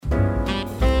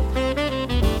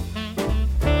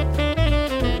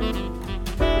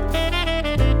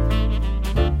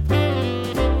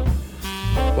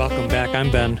I'm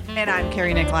Ben. And I'm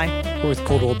Carrie Nicolai. We're with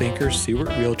Coldwell Banker Seward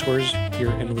Realtors here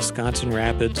in Wisconsin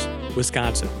Rapids,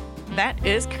 Wisconsin. That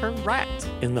is correct.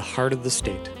 In the heart of the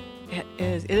state. It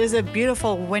is. It is a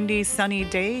beautiful, windy, sunny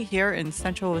day here in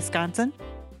central Wisconsin.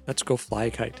 Let's go fly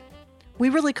a kite. We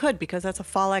really could because that's a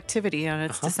fall activity and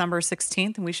it's December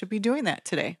 16th and we should be doing that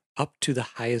today. Up to the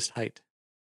highest height.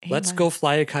 Amen. Let's go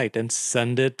fly a kite and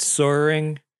send it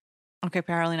soaring. Okay,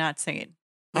 apparently not singing.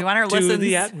 We up want our to listens.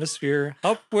 the atmosphere,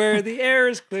 up where the air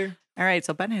is clear. All right,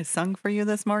 so Ben has sung for you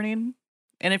this morning.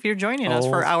 And if you're joining us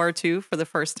for hour two for the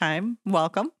first time,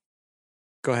 welcome.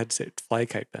 Go ahead and say it. Fly a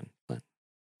kite, Ben.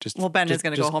 Ben is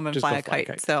going to go home and fly a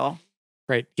kite. So,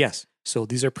 right, yes. So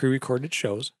these are pre-recorded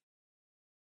shows.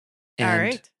 And all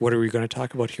right. What are we going to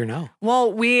talk about here now?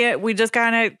 Well, we just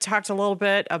kind of talked a little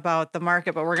bit about the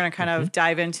market, but we're going to kind of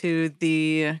dive into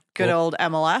the good old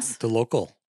MLS. The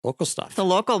local stuff. The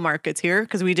local markets here,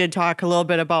 because we did talk a little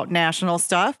bit about national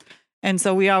stuff. And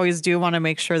so we always do want to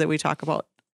make sure that we talk about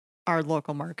our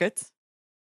local markets.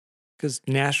 Because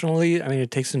nationally, I mean,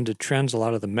 it takes into trends a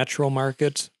lot of the metro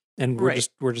markets, and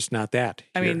we're just not that here.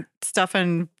 I mean, stuff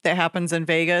that happens in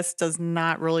Vegas does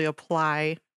not really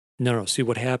apply. No. See,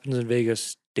 what happens in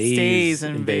Vegas stays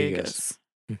in Vegas.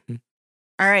 Mm-hmm.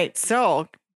 All right. So,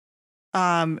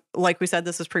 like we said,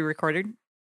 this is pre-recorded.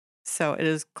 So it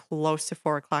is close to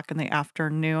 4:00 in the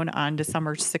afternoon on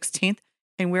December 16th.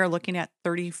 And we are looking at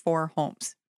 34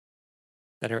 homes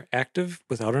that are active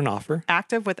without an offer.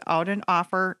 Active without an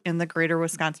offer in the greater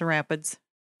Wisconsin Rapids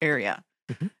area.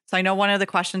 Mm-hmm. So I know one of the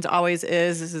questions always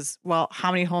is, well,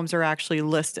 how many homes are actually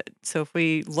listed? So if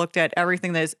we looked at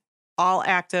everything that is all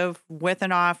active with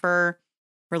an offer,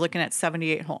 we're looking at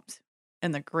 78 homes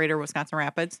in the greater Wisconsin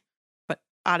Rapids. But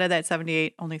out of that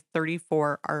 78, only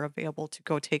 34 are available to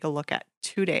go take a look at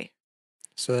today.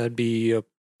 So that'd be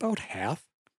about half,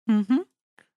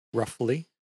 roughly.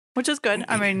 Which is good.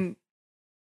 I mean,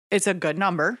 it's a good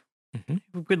number. Mm-hmm.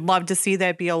 We would love to see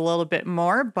that be a little bit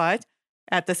more, but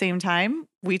at the same time,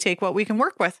 we take what we can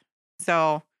work with.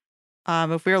 So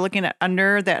if we are looking at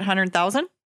under that 100,000,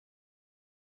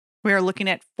 we are looking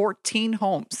at 14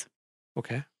 homes.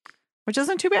 Okay. Which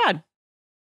isn't too bad.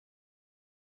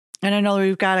 And I know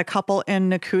we've got a couple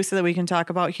in Nakusa that we can talk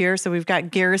about here. So we've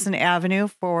got Garrison Avenue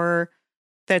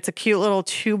that's a cute little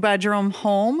 2-bedroom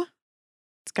home.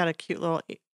 It's got a cute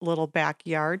little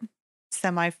backyard,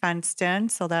 semi-fenced in.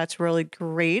 So that's really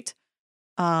great.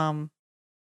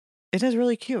 It is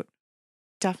really cute.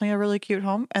 Definitely a really cute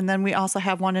home. And then we also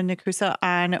have one in Nakusa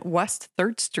on West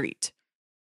 3rd Street.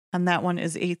 And that one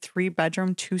is a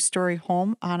 3-bedroom, 2-story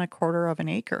home on a 1/4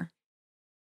 acre.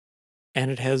 And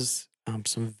it has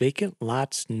some vacant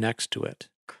lots next to it.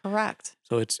 Correct.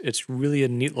 So it's really a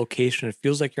neat location. It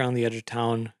feels like you're on the edge of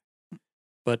town,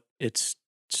 but it's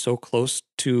so close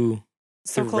to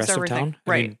the rest of town.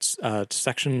 Right. I mean,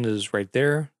 section is right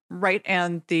there. Right.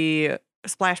 And the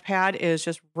splash pad is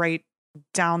just right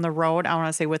down the road. I want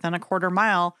to say within a 1/4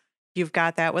 mile. You've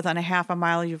got that. Within a 1/2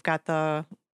 mile, you've got the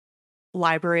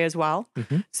library as well.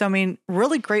 Mm-hmm. So, I mean,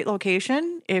 really great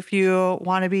location if you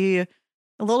want to be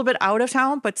a little bit out of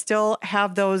town, but still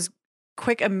have those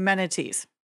quick amenities.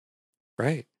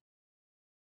 Right.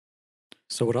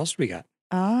 So what else do we got?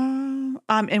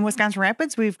 In Wisconsin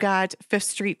Rapids, we've got 5th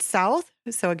Street South.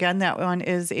 So again, that one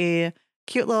is a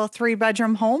cute little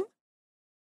 3-bedroom home.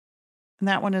 And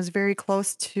that one is very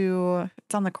close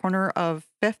it's on the corner of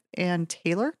 5th and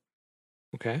Taylor.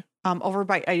 Okay. Over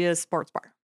by Ideas Sports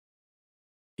Bar.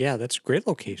 Yeah, that's a great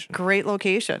location. Great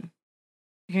location.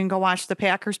 You can go watch the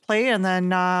Packers play and then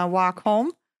walk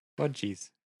home. Oh,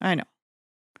 geez. I know.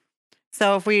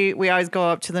 So if we always go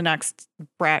up to the next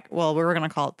bracket, well, we were going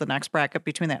to call it the next bracket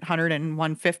between that 100 and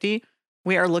 150.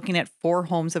 We are looking at 4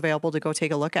 homes available to go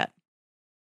take a look at.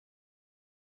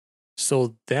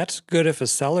 So that's good if a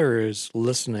seller is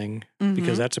listening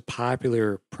because that's a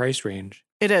popular price range.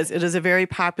 It is. It is a very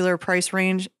popular price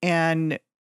range. And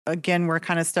again, we're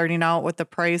kind of starting out with the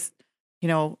price,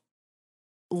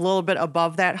 a little bit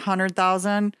above that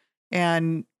 100,000.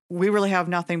 And we really have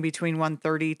nothing between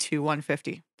 130 to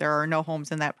 150. There are no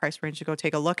homes in that price range to go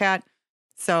take a look at.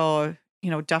 So,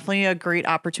 definitely a great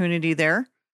opportunity there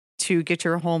to get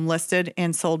your home listed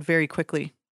and sold very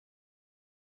quickly.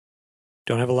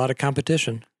 Don't have a lot of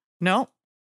competition. No,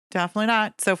 definitely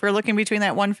not. So if we're looking between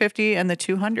that 150 and the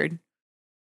 200,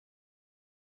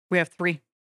 we have 3.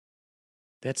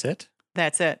 That's it?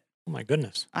 That's it. Oh my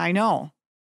goodness. I know.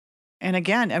 And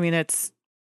again, I mean, it's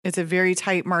a very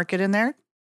tight market in there.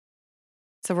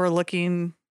 So we're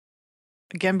looking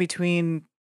again between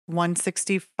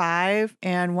 165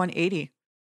 and 180.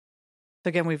 So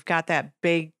again, we've got that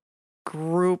big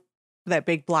group, that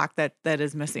big block that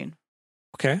is missing.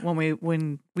 Okay.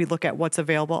 when we look at what's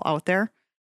available out there.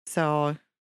 So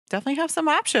definitely have some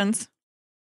options.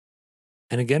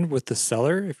 And again, with the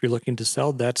seller, if you're looking to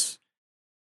sell, that's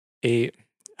I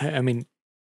mean,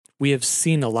 we have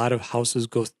seen a lot of houses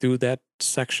go through that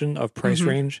section of price Mhm.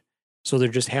 range. So there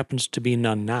just happens to be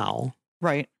none now,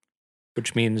 Right.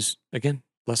 which means, again,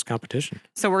 less competition.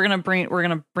 So we're gonna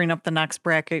bring up the next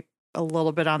bracket a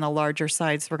little bit on the larger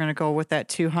side. So we're gonna go with that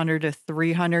 200 to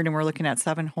 300, and we're looking at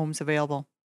 7 homes available.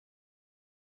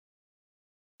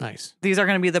 Nice. These are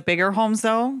gonna be the bigger homes,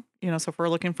 though. So if we're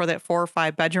looking for that 4 or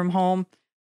 5 bedroom home,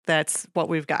 that's what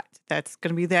we've got. That's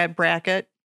gonna be that bracket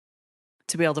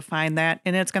to be able to find that,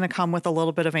 and it's gonna come with a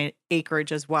little bit of an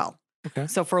acreage as well. Okay.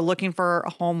 So if we're looking for a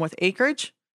home with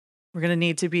acreage, we're gonna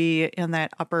need to be in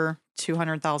that upper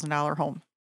 $200,000 home.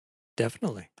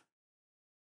 Definitely.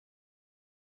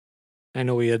 I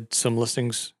know we had some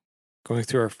listings going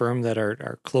through our firm that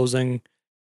are closing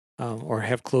or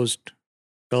have closed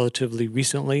relatively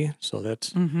recently. So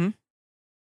Mm-hmm.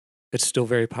 it's still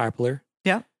very popular.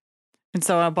 Yeah. And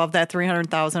so above that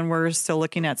 300,000, we're still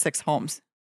looking at 6 homes.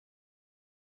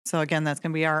 So again, that's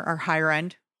going to be our higher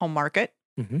end home market.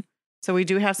 Mm-hmm. So we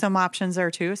do have some options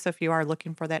there too. So if you are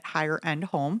looking for that higher end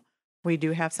home, we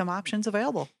do have some options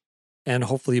available. And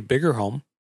hopefully a bigger home.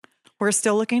 We're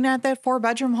still looking at that 4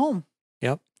 bedroom home.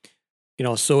 Yep.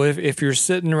 So if you're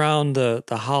sitting around the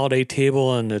holiday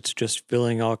table and it's just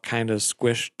feeling all kind of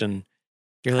squished and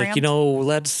you're like,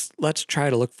 Cramped. let's try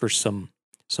to look for some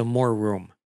more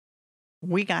room.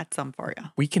 We got some for you.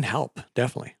 We can help,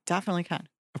 definitely. Definitely can.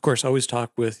 Of course, always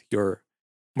talk with your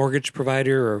mortgage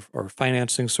provider or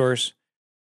financing source.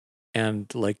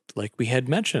 And like we had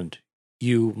mentioned,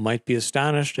 you might be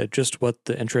astonished at just what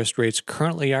the interest rates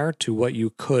currently are to what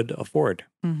you could afford.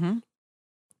 Mm-hmm.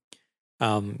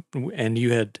 And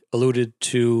you had alluded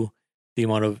to the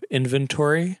amount of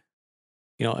inventory,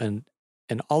 and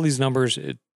all these numbers,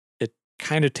 it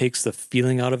kind of takes the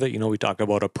feeling out of it. We talk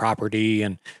about a property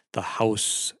and the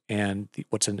house and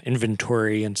what's an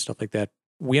inventory and stuff like that.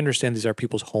 We understand these are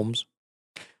people's homes.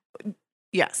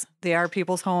 Yes, they are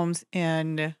people's homes,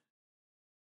 and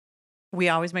we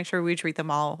always make sure we treat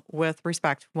them all with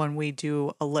respect when we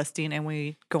do a listing and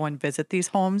we go and visit these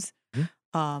homes.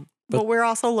 Mm-hmm. But we're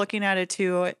also looking at it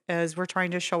too as we're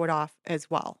trying to show it off as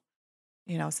well.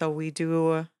 So we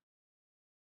do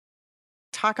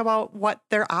talk about what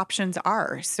their options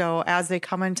are. So as they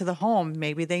come into the home,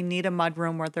 maybe they need a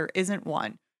mudroom where there isn't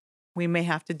one. We may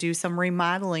have to do some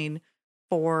remodeling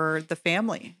for the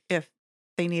family if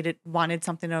they wanted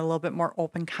something a little bit more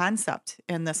open concept.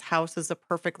 And this house is a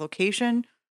perfect location,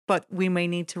 but we may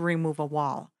need to remove a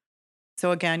wall.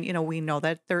 So again, we know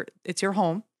that it's your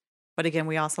home, but again,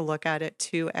 we also look at it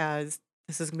too as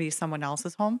this is going to be someone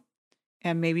else's home,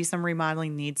 and maybe some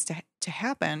remodeling needs to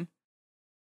happen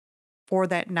for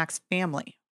that next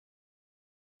family.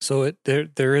 So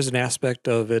there is an aspect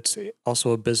of it's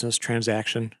also a business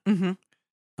transaction,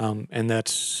 Mm-hmm. And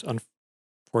that's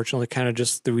unfortunately kind of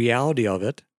just the reality of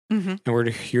it. Mm-hmm. And we're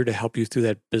here to help you through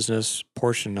that business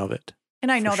portion of it.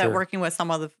 And I know that sure. working with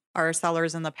some of our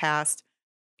sellers in the past,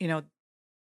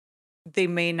 they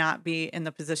may not be in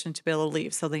the position to be able to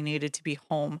leave, so they needed to be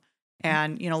home.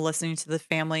 And listening to the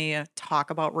family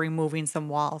talk about removing some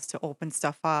walls to open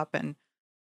stuff up, and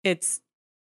it's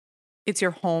your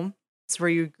home. It's where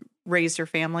you raised your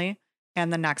family,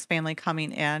 and the next family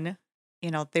coming in,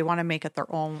 they want to make it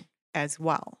their own as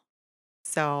well.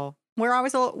 So we're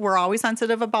always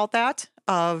sensitive about that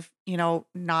of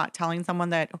not telling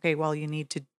someone that, okay, well, you need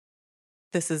to.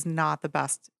 This is not the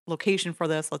best location for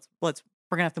this.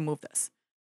 We're gonna have to move this.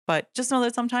 But just know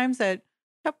that sometimes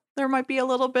there might be a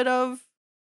little bit of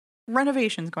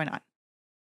renovations going on.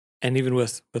 And even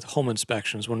with home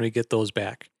inspections, when we get those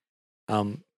back,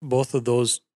 both of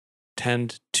those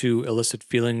tend to elicit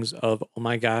feelings of, oh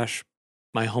my gosh,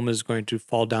 my home is going to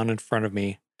fall down in front of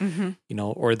me, Mm-hmm.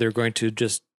 Or they're going to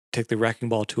just take the wrecking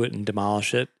ball to it and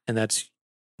demolish it. And that's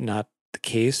not the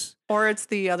case. Or it's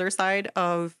the other side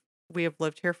of, we have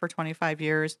lived here for 25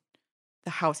 years.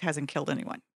 The house hasn't killed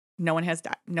anyone. No one has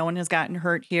died. No one has gotten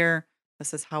hurt here.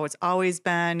 This is how it's always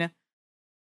been.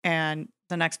 And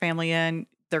the next family in,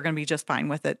 they're going to be just fine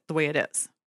with it the way it is.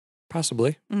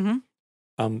 Possibly. Mm-hmm.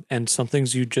 And some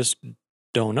things you just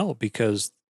don't know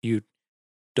because you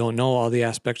don't know all the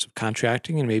aspects of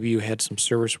contracting, and maybe you had some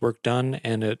service work done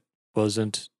and it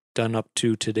wasn't done up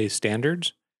to today's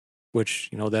standards, which,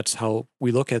 that's how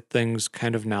we look at things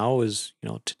kind of now is,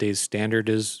 today's standard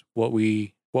is what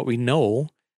we know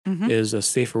is a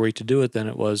safer way to do it than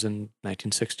it was in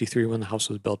 1963 when the house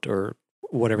was built or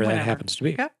whatever that happens to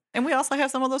be. Okay. And we also have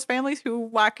some of those families who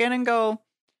walk in and go,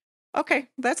 okay,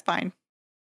 that's fine.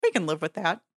 we can live with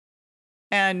that.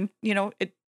 And,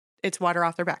 it's water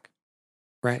off their back.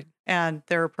 Right. And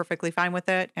they're perfectly fine with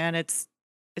it. And it's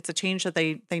a change that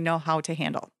they know how to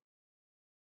handle.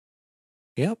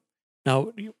 Yep.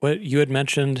 Now, what you had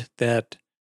mentioned that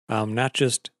not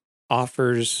just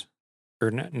offers or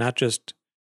not just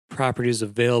properties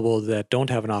available that don't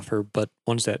have an offer, but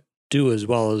ones that do as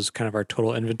well as kind of our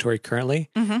total inventory currently.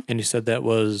 Mm-hmm. And you said that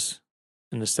was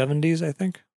in the 70s, I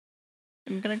think.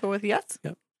 I'm going to go with yes.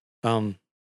 Yep.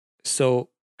 So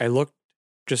I looked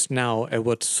just now at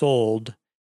what's sold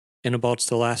in about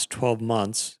the last 12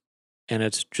 months, and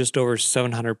it's just over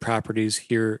 700 properties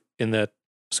here in the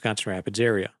Wisconsin Rapids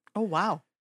area. Oh, wow.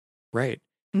 Right.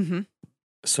 Mm-hmm.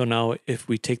 So now if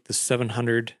we take the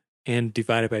 700 and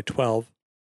divide it by 12,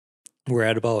 we're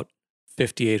at about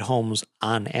 58 homes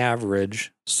on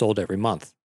average sold every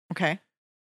month. Okay.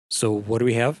 So what do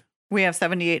we have? We have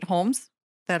 78 homes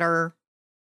that are...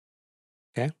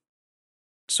 Okay.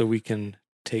 So we can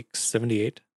take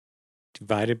 78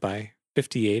 divided by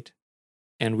 58,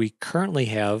 and we currently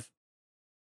have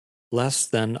less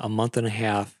than a month and a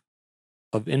half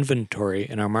of inventory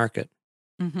in our market.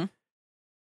 Mm-hmm.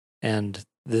 And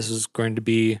this is going to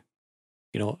be,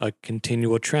 a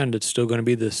continual trend. It's still going to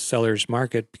be the seller's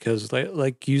market because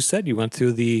like you said, you went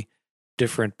through the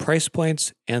different price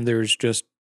points and there's just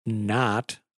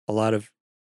not a lot of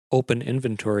open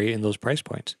inventory in those price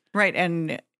points. Right.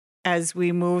 And as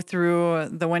we move through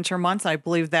the winter months, I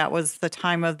believe that was the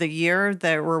time of the year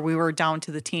where we were down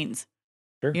to the teens.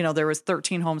 Sure. There was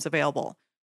 13 homes available.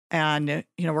 And,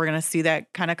 we're going to see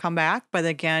that kind of come back. But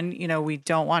again, we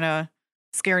don't want to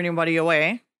scare anybody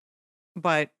away.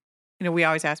 But, we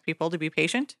always ask people to be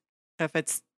patient. If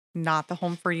it's not the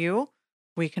home for you,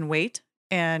 we can wait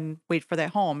for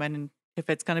that home. And if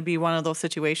it's going to be one of those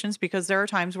situations, because there are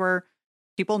times where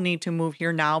people need to move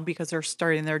here now because they're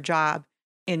starting their job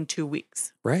in 2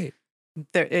 weeks. Right.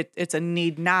 It's a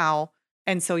need now.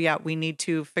 And so, yeah, we need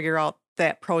to figure out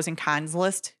that pros and cons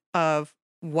list of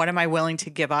what am I willing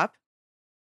to give up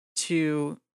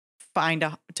to find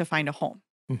a home?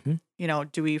 Mm-hmm.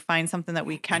 Do we find something that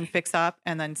we can fix up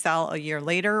and then sell a year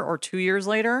later or 2 years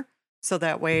later? So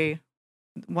that way,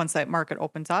 once that market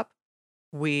opens up,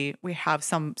 we have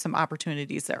some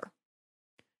opportunities there.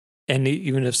 And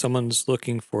even if someone's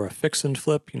looking for a fix and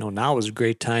flip, now is a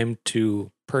great time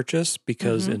to purchase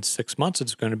because Mm-hmm. in 6 months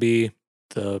it's going to be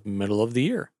the middle of the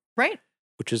year. Right.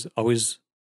 Which is always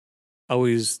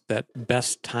that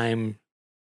best time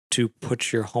to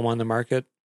put your home on the market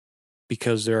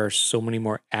because there are so many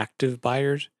more active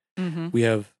buyers. Mm-hmm. We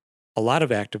have a lot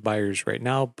of active buyers right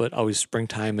now, but always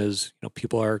springtime is,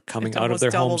 people are coming It's out of their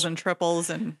doubles homes. and triples,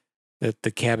 and That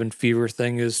the cabin fever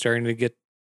thing is starting to get,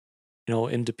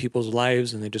 into people's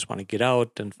lives, and they just want to get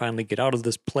out and finally get out of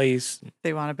this place.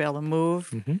 they want to be able to move,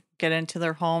 Mm-hmm. get into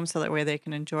their home so that way they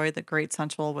can enjoy the great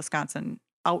central Wisconsin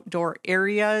outdoor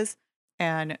areas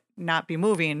and not be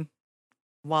moving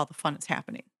while the fun is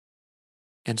happening.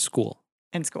 And school.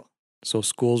 In school. So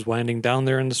school's winding down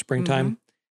there in the springtime. Mm-hmm.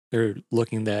 They're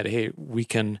looking that, hey, we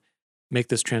can make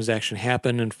this transaction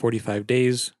happen in 45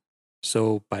 days.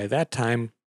 So by that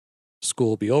time, school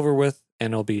will be over with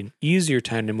and it'll be an easier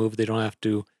time to move. They don't have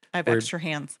to I have extra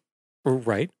hands.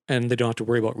 Right. And they don't have to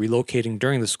worry about relocating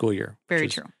during the school year. Very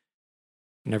true.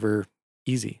 Never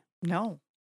easy. No.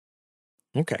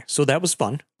 Okay. So that was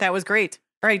fun. That was great.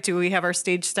 All right. Do we have our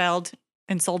stage styled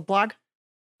and sold blog?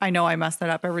 I know I mess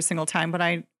that up every single time, but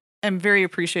I am very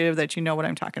appreciative that you know what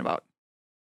I'm talking about.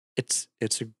 It's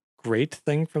a great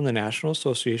thing from the National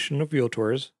Association of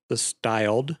Realtors, the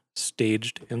Styled,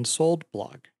 Staged, and Sold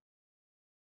blog.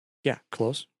 Yeah,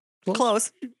 close.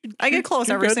 Close. I get close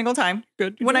You're every good. single time.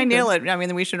 Good. When I nail it, I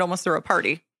mean, we should almost throw a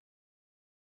party.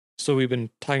 So we've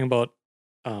been talking about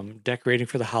decorating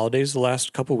for the holidays the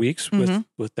last couple weeks Mhm.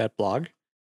 with that blog.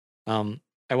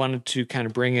 I wanted to kind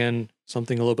of bring in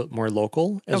something a little bit more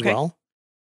local as Okay. well.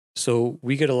 So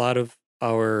we get a lot of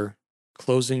our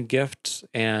closing gifts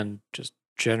and just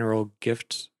general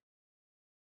gifts,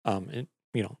 all Mhm.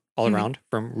 around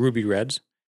from Ruby Reds.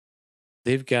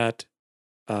 They've got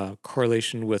a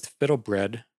correlation with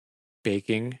Fiddlebread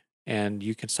baking, and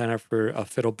you can sign up for a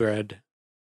Fiddlebread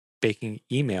baking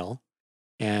email.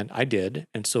 And I did.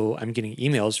 And so I'm getting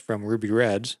emails from Ruby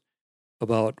Reds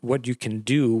about what you can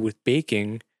do with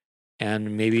baking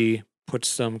and maybe put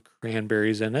some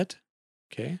cranberries in it.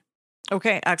 Okay.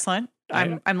 Okay, excellent.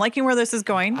 I'm liking where this is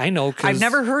going. I know. I've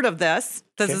never heard of this.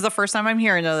 This Okay. is the first time I'm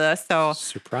hearing of this. So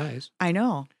Surprise. I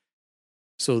know.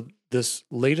 So this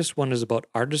latest one is about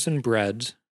artisan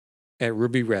breads at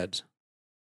Ruby Reds.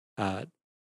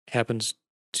 Happens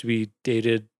to be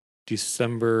dated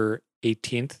December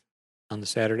 18th on the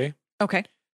Saturday. Okay.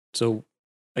 So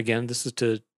again, this is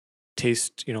to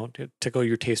taste, to tickle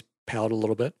your taste palate a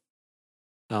little bit.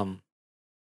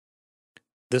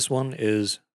 This one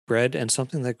is bread and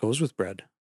something that goes with bread.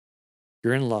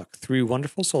 You're in luck. 3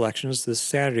 wonderful selections this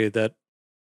Saturday that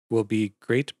will be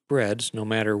great breads, no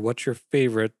matter what your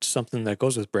favorite something that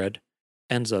goes with bread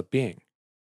ends up being.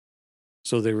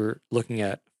 So they were looking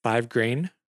at 5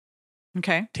 grain,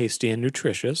 Okay. tasty and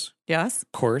nutritious, Yes.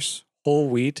 coarse, whole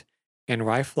wheat, and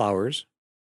rye flours,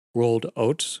 rolled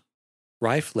oats,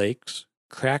 rye flakes,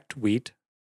 cracked wheat,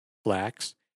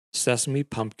 flax, sesame,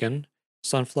 pumpkin,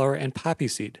 sunflower, and poppy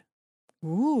seed.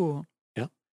 Ooh. Yeah.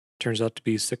 Turns out to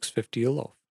be $6.50 a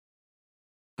loaf.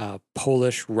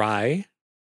 Polish rye,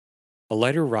 a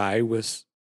lighter rye with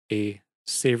a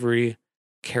savory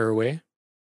caraway,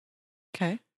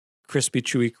 Okay. crispy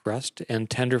chewy crust, and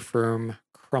tender firm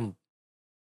crumb.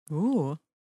 Ooh.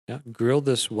 Yeah. Grill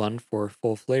this one for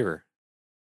full flavor.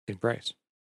 Same price.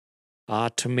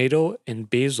 Tomato and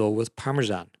basil with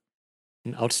parmesan.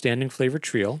 An outstanding flavor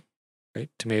trio, right?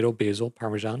 Tomato, basil,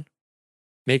 parmesan.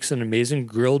 Makes an amazing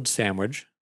grilled sandwich,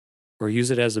 or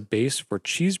use it as a base for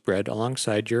cheese bread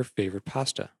alongside your favorite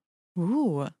pasta.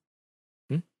 Ooh.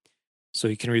 So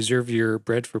you can reserve your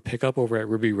bread for pickup over at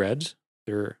Ruby Reds.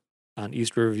 They're on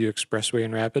East Riverview Expressway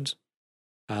in Rapids.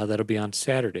 That'll be on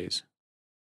Saturdays.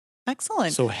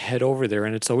 Excellent. So head over there,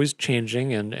 and it's always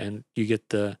changing, and you get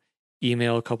the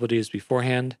email a couple of days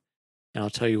beforehand, and I'll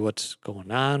tell you what's going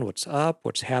on, what's up,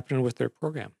 what's happening with their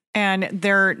program. And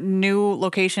their new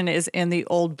location is in the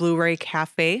old Blu-ray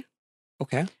Cafe.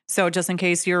 Okay. So just in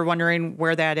case you're wondering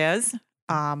where that is,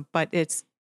 but it's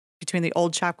between the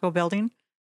old Chapco building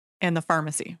and the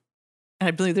pharmacy. And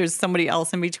I believe there's somebody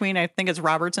else in between. I think it's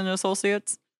Roberts and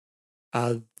Associates,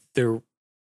 There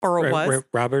or it was.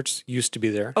 Roberts used to be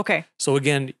there. Okay. So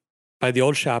again, by the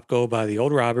old Shopko, by the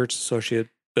old Roberts Associate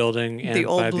building, and The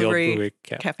old by the old Blu-ray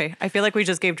Cafe. I feel like we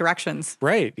just gave directions,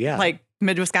 Right, yeah. like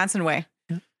mid-Wisconsin way.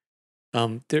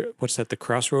 What's that? The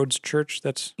Crossroads Church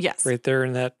that's Yes. right there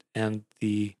in that, and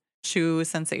the Shoe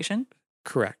Sensation.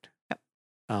 correct. Yep.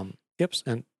 Yep,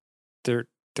 and they're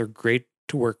great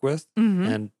to work with, Mhm.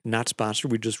 and not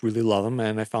sponsored. We just really love them,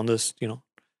 and I found this,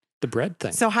 the bread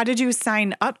thing. So how did you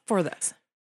sign up for this?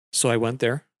 So I went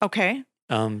there Okay.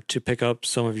 to pick up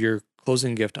some of your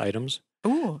closing gift items,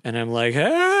 Ooh. and I'm like,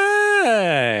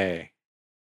 hey,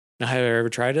 now have I ever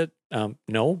tried it?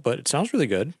 No, but it sounds really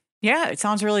good. Yeah, it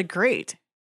sounds really great.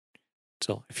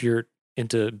 So if you're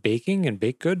into baking and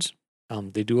baked goods,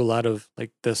 they do a lot of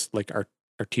like this, like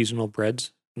artisanal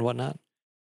breads and whatnot,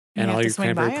 You and have all to your swing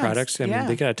cranberry by us. products. I mean, Yeah.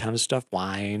 they got a ton of stuff,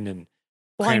 wine and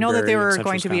Well, I know that they cranberry and were Central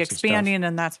going to be Wisconsin stuff. expanding,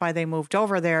 and that's why they moved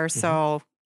over there. So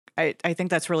I think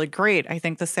that's really great. I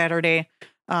think the Saturday,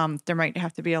 there might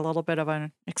have to be a little bit of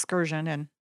an excursion and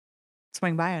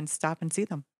swing by and stop and see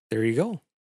them. There you go.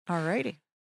 All righty.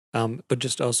 But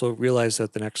just also realize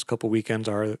that the next couple weekends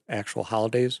are actual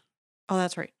holidays, Oh,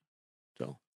 that's right.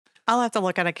 so I'll have to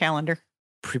look at a calendar.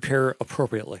 prepare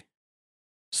appropriately.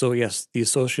 So yes, the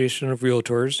Association of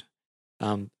Realtors,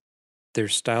 their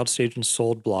Styled, Staged, and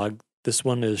Sold blog. This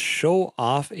one is show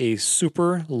off a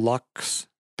super luxe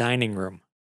dining room.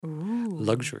 Ooh.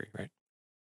 Luxury, right?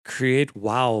 Create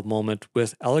wow moment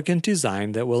with elegant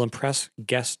design that will impress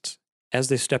guests as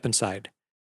they step inside.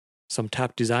 Some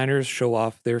top designers show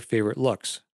off their favorite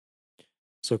looks.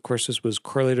 So, of course, this was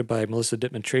correlated by Melissa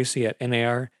Dittman Tracy at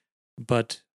NAR,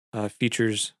 but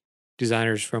features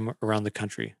designers from around the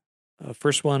country.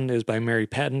 First one is by Mary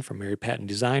Patton from Mary Patton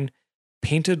Design,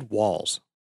 Painted Walls.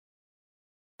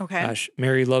 Okay.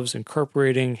 Mary loves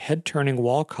incorporating head-turning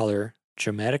wall color,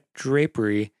 dramatic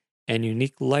drapery, and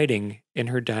unique lighting in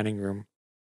her dining room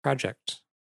projects.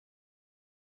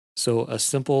 So a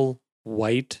simple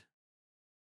white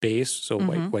base, so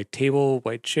white table,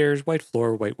 white chairs, white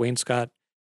floor, white wainscot,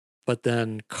 but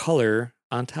then color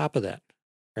on top of that,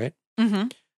 right?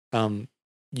 Mm-hmm.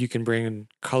 You can bring in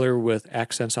color with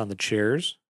accents on the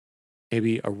chairs,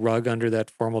 maybe a rug under that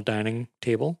formal dining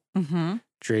table, Mm-hmm.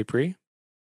 drapery.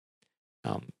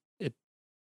 It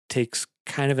takes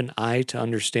kind of an eye to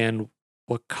understand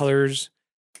what colors.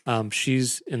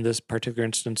 She's, in this particular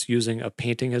instance, using a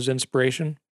painting as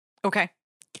inspiration. Okay.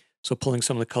 So pulling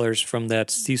some of the colors from that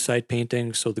seaside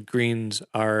painting. So the greens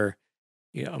are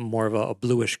more of a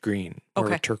bluish green or a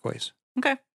Okay. turquoise.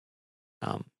 Okay.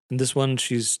 In this one,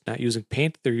 she's not using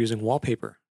paint. They're using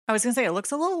wallpaper. I was going to say, it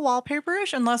looks a little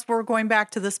wallpaperish unless we're going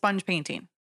back to the sponge painting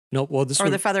No, well, this or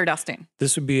would, the feather dusting.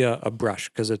 this would be a brush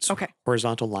because it's Okay.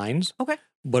 horizontal lines, Okay.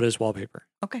 but it's wallpaper.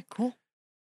 Okay, cool.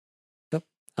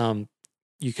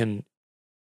 You can,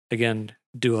 again,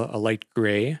 do a light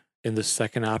gray in the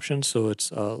second option. So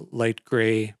it's a light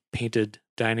gray painted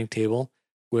dining table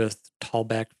with tall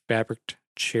back fabric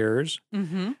chairs,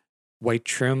 Mm-hmm. white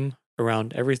trim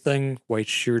around everything, white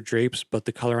sheer drapes, but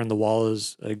the color on the wall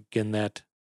is again that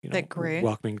That gray.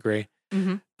 welcoming gray.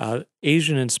 Mm-hmm.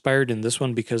 Asian inspired in this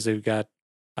one because they've got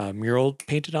a mural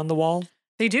painted on the wall.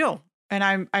 They do. And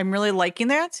I'm really liking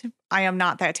that. I am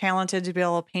not that talented to be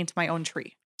able to paint my own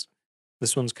tree.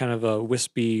 This one's kind of a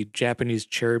wispy Japanese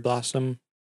cherry blossom.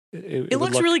 It would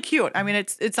looks look- really cute. I mean,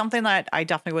 it's something that I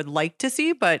definitely would like to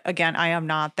see, but again, I am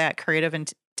not that creative and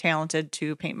talented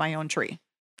to paint my own tree.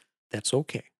 That's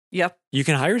okay. Yep, You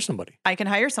can hire somebody. I can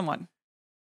hire someone.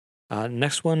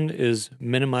 Next one is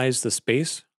minimize the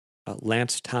space.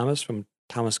 Lance Thomas from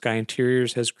Thomas Guy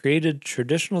Interiors has created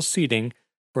traditional seating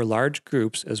for large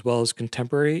groups as well as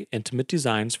contemporary intimate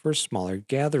designs for smaller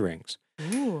gatherings.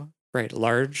 Ooh. Right,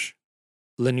 large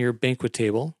linear banquet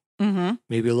table, Mm-hmm.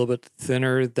 maybe a little bit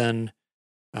thinner than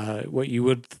what you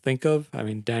would think of. I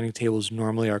mean, dining tables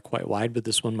normally are quite wide, but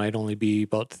this one might only be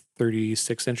about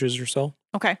 36 inches or so.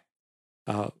 Okay.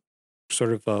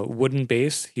 Sort of a wooden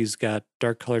base. He's got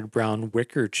dark colored brown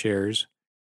wicker chairs,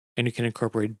 and you can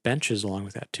incorporate benches along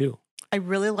with that too. I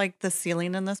really like the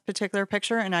ceiling in this particular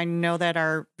picture, and I know that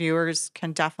our viewers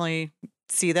can definitely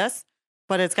see this,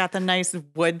 but it's got the nice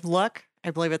wood look.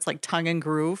 I believe it's like tongue and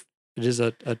groove. It is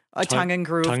a Tongue and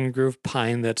groove. tongue and groove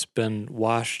pine that's been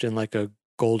washed in like a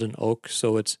golden oak,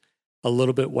 so it's a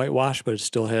little bit whitewashed, but it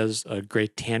still has a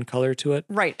great tan color to it.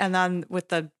 Right. And then with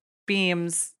the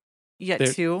beams yet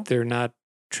too. They're not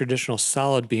traditional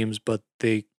solid beams, but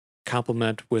they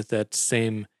complement with that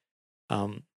same They're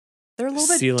a little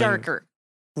bit ceiling. darker.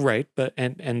 Right, but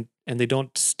and they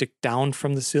don't stick down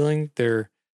from the ceiling.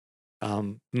 They're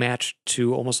matched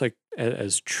to almost like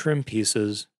as trim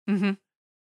pieces. Mm-hmm.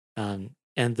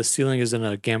 And the ceiling is in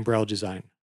a gambrel design.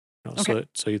 Okay.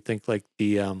 So you think like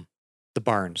the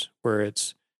barns where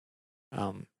it's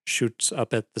shoots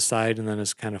up at the side and then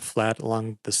is kind of flat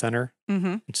along the center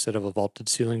Mm-hmm. instead of a vaulted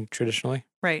ceiling traditionally.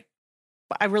 Right.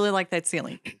 But I really like that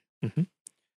ceiling. I'm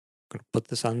gonna put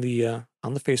this on the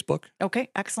Facebook. Okay.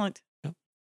 Excellent.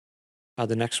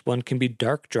 The next one can be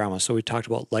dark drama. So we talked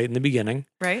about light in the beginning.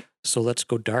 Right. So let's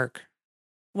go dark.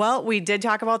 Well, we did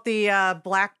talk about the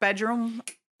black bedroom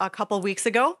a couple of weeks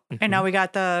ago, and now we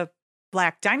got the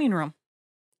black dining room.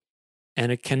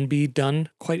 And it can be done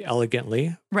quite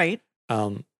elegantly. Right.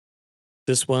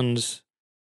 This one's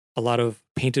a lot of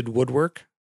painted woodwork,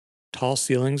 tall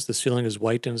ceilings. The ceiling is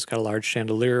white and it's got a large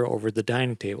chandelier over the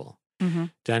dining table. Mm-hmm.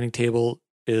 Dining table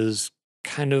is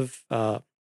kind of,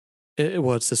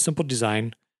 it's a simple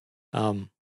design.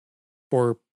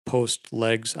 4 post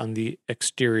legs on the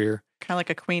exterior. Kind of like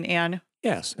a Queen Anne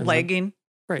Yes. And legging.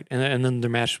 right. And then they're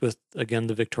matched with, again,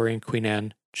 the Victorian Queen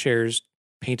Anne chairs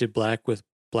painted black with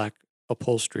black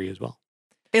upholstery as well.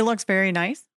 It looks very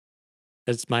nice.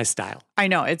 It's my style. I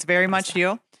know it's very much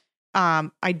you.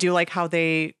 I do like how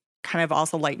they kind of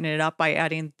also lighten it up by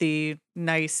adding the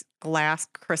nice glass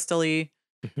crystally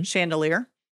Mhm. chandelier to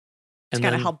And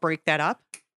kind of then help break that up.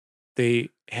 they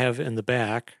have in the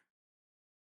back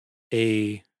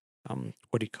a,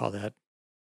 what do you call that?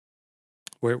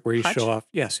 Where you Hutch? show off,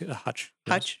 yes, a hutch.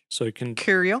 yes. Hutch. So you can,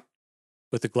 Curio.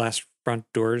 with the glass front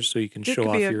doors, so you can It show could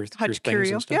off be a your hutch things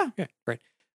curio, and stuff. Yeah, right.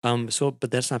 But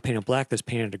that's not painted black, that's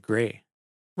painted a gray.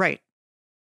 Right.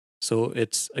 So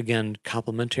it's, again,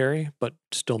 complementary, but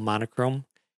still monochrome.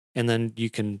 And then you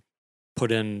can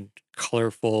put in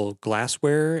colorful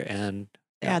glassware and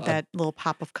Add that little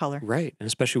pop of color. right. And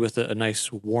especially with a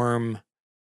nice warm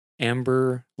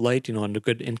amber light, and a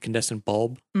good incandescent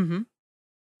bulb. Mm-hmm.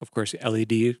 Of course,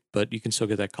 LED, but you can still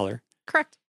get that color.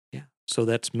 Correct. Yeah. So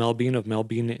that's Mel Bean of Mel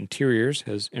Bean Interiors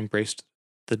has embraced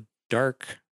the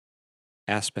dark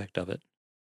aspect of it.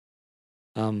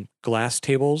 Glass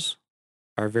tables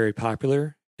are very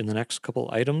popular in the next couple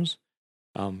items.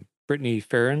 Brittany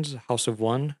Farron's House of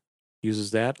One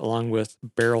uses that along with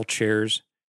barrel chairs.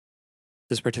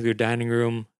 This particular dining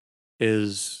room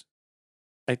is,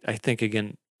 I think,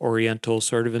 again, Oriental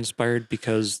sort of inspired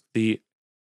because the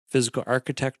physical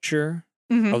architecture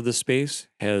Mm-hmm. of the space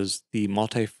has the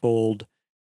multi-fold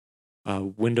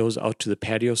windows out to the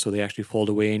patio, so they actually fold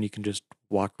away and you can just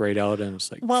walk right out, and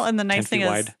it's like Well, and the 10 nice thing feet is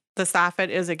wide. the soffit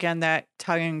is again that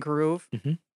tongue and groove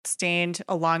Mhm. stained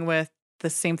along with the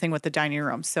same thing with the dining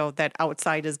room. So that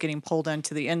outside is getting pulled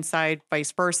into the inside,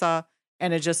 vice versa.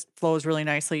 And it just flows really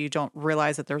nicely. You don't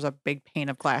realize that there's a big pane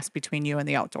of glass between you and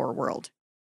the outdoor world.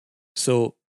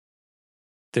 So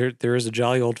there is a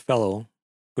jolly old fellow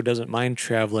who doesn't mind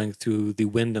traveling through the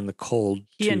wind and the cold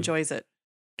He enjoys it.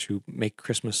 to make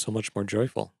Christmas so much more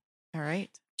joyful. All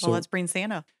right. So- Well, let's bring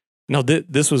Santa. No,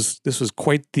 this was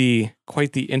quite the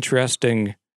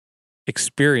interesting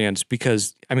experience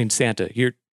because I mean, Santa,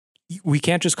 we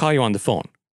can't just call you on the phone.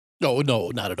 No,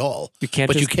 not at all. You can't.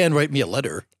 But you can write me a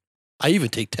letter. I even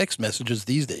take text messages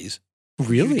these days.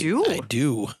 Really? You do? I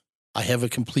do. I have a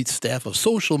complete staff of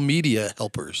social media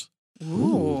helpers.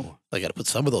 Ooh. I got to put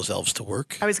some of those elves to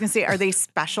work. I was going to say, are they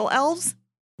special elves?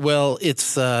 Well, it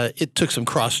took some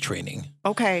cross training.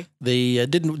 Okay. They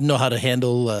didn't know how to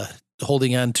handle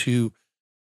holding on to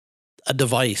a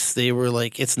device. They were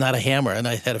like, it's not a hammer. And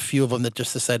I had a few of them that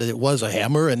just decided it was a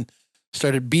hammer and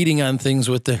started beating on things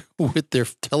with their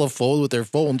telephone, with their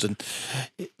phones. And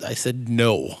I said,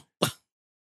 no.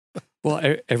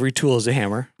 Well, every tool is a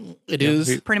hammer. It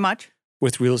is. Pretty much.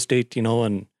 With real estate,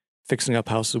 and fixing up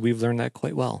houses, we've learned that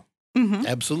quite well. Mm-hmm.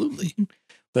 Absolutely.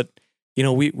 But,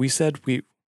 we said we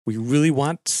really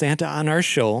want Santa on our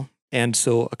show. And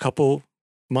so a couple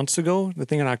months ago, I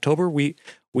think in October, we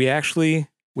actually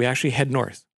head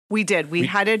north. We did. We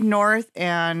headed north,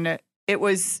 and it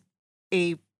was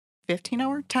a 10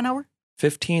 hour?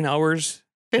 15 hours.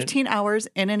 15 hours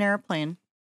in an airplane.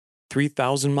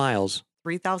 3,000 miles.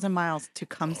 3,000 miles to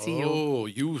come see you. Oh,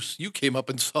 you came up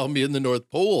and saw me in the North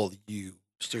Pole. You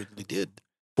certainly did.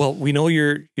 Well, we know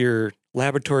your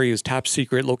laboratory is top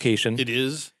secret location. It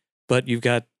is. But you've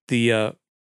got the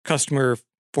customer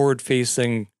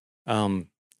forward-facing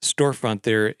storefront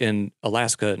there in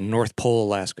Alaska, North Pole,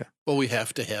 Alaska. Well, we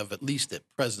have to have at least a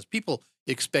presence. People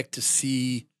expect to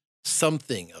see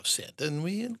something of Santa, and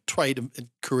we try to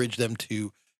encourage them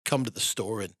to come to the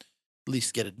store and at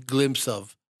least get a glimpse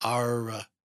of our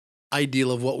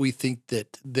ideal of what we think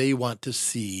that they want to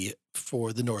see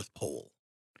for the North Pole.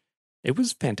 It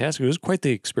was fantastic. It was quite the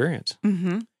experience.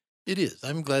 Mm-hmm. It is.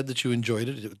 I'm glad that you enjoyed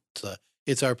it.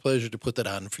 It's our pleasure to put that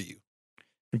on for you.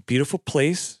 Beautiful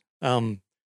place.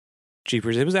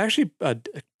 Jeepers. It was actually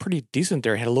pretty decent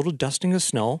there. It had a little dusting of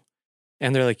snow.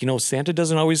 And they're like, Santa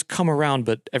doesn't always come around,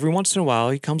 but every once in a while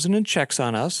he comes in and checks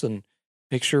on us and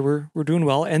makes sure we're doing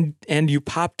well. And you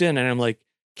popped in and I'm like,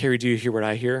 Carrie, do you hear what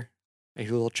I hear? I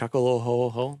hear a little chuckle, oh, ho,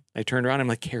 ho. I turned around. I'm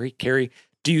like, Carrie,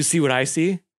 do you see what I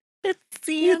see? It's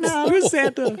Santa. It was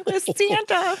Santa. It's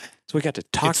Santa. So we got to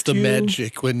talk It's to the you.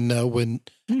 magic when,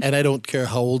 and I don't care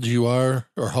how old you are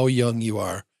or how young you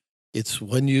are. It's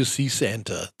when you see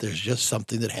Santa, there's just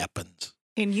something that happens.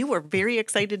 And you were very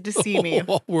excited to see me.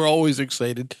 We're always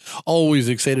excited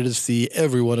to see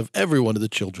every one of the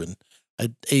children.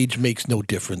 Age makes no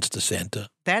difference to Santa.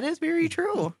 That is very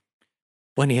true.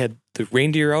 When he had the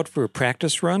reindeer out for a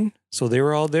practice run, so they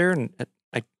were all there. And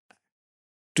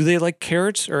do they like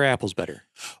carrots or apples better?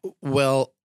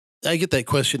 Well, I get that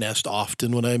question asked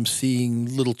often when I'm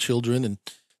seeing little children, and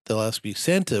they'll ask me,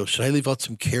 Santa, should I leave out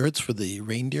some carrots for the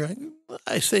reindeer?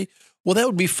 I say, well, that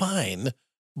would be fine.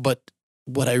 But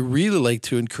what I really like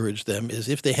to encourage them is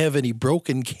if they have any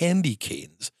broken candy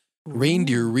canes.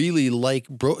 Reindeer really like,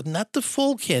 not the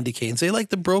full candy canes. They like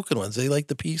the broken ones. They like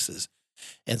the pieces.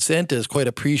 And Santa is quite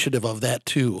appreciative of that,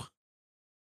 too.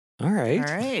 All right.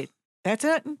 All right. That's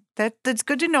it. That's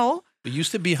good to know. We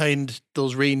used to be behind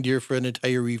those reindeer for an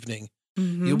entire evening.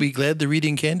 Mm-hmm. You'll be glad they're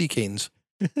eating candy canes.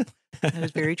 That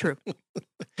is very true.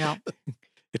 Yeah.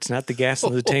 It's not the gas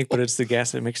in the tank, but it's the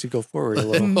gas that makes you go forward a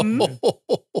little. Mm-hmm.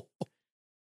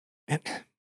 And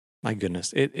my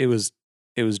goodness, it was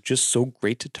just so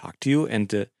great to talk to you and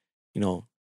to,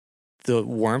 the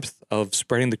warmth of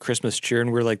spreading the Christmas cheer.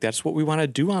 And we're like, that's what we want to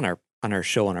do on our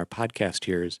show, on our podcast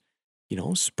here is,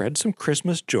 spread some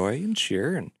Christmas joy and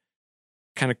cheer and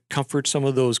kind of comfort some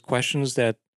of those questions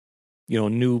that,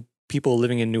 new people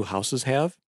living in new houses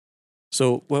have.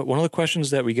 So one of the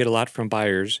questions that we get a lot from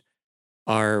buyers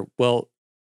are, well,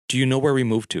 do you know where we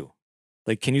moved to?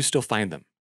 Like, can you still find them?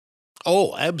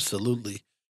 Oh, absolutely.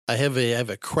 I have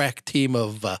a crack team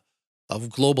of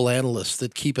global analysts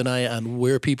that keep an eye on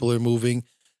where people are moving.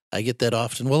 I get that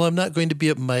often. Well, I'm not going to be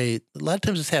at a lot of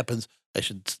times this happens. I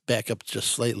should back up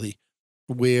just slightly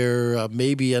where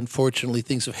maybe unfortunately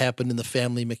things have happened in the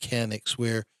family mechanics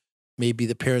where maybe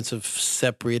the parents have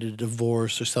separated, a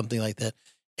divorce or something like that.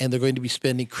 And they're going to be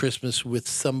spending Christmas with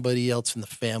somebody else in the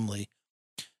family.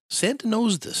 Santa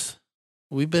knows this.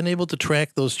 We've been able to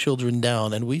track those children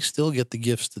down, and we still get the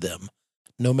gifts to them,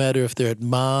 no matter if they're at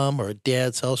mom or at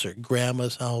dad's house or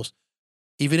grandma's house.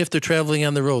 Even if they're traveling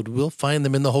on the road, we'll find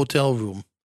them in the hotel room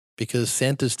because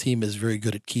Santa's team is very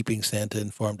good at keeping Santa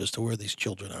informed as to where these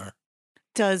children are.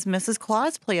 Does Mrs.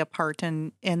 Claus play a part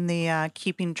in the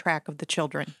keeping track of the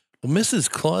children? Well, Mrs.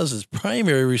 Claus's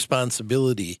primary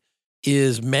responsibility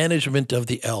is management of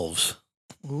the elves.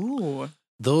 Ooh.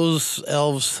 Those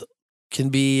elves can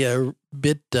be a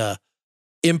bit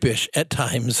impish at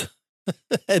times.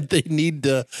 And they need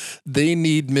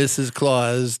Mrs.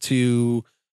 Claus to,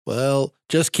 well,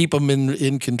 just keep them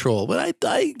in control. But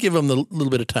I give them a little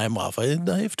bit of time off.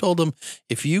 I've told them,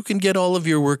 if you can get all of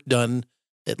your work done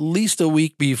at least a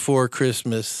week before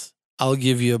Christmas, I'll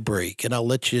give you a break and I'll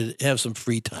let you have some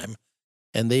free time.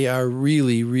 And they are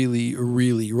really, really,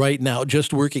 really right now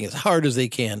just working as hard as they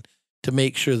can to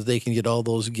make sure that they can get all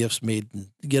those gifts made and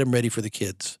get them ready for the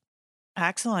kids.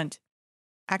 Excellent.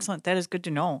 Excellent. That is good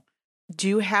to know. Do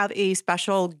you have a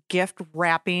special gift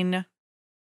wrapping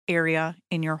area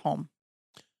in your home?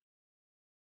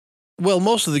 Well,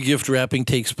 most of the gift wrapping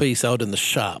takes place out in the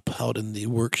shop, out in the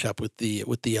workshop with the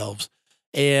elves,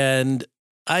 and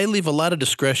I leave a lot of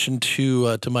discretion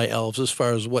to my elves as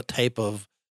far as what type of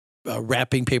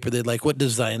wrapping paper they'd like, what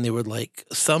design they would like.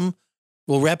 Some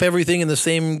will wrap everything in the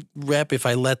same wrap if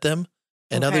I let them,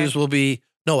 and Okay. others will be,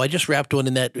 no, I just wrapped one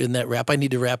in that wrap. I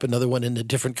need to wrap another one in a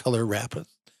different color wrap.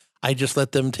 I just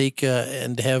let them take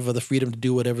and have the freedom to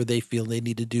do whatever they feel they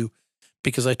need to do,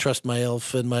 because I trust my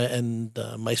elf and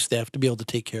my staff to be able to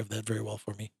take care of that very well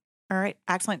for me. All right.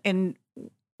 Excellent. And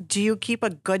do you keep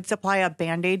a good supply of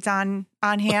Band-Aids on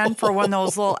hand for when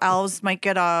those little elves might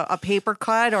get a paper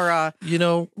cut or a You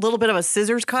know, little bit of a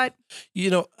scissors cut?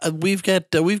 we've got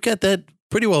that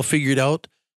pretty well figured out.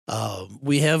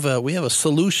 We have a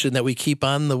solution that we keep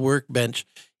on the workbench.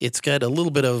 It's got a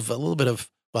little bit of.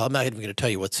 Well, I'm not even going to tell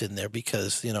you what's in there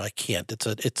because I can't.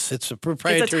 It's a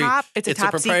proprietary. It's a It's a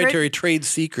top proprietary trade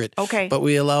secret. Okay. But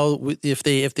we allow, if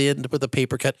they end up with a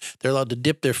paper cut, they're allowed to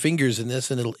dip their fingers in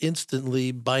this, and it'll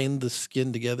instantly bind the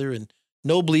skin together, and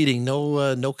no bleeding,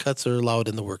 no cuts are allowed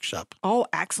in the workshop. Oh,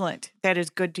 excellent. That is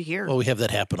good to hear. Well, we have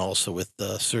that happen also with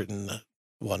certain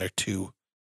one or two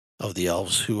of the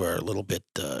elves who are a little bit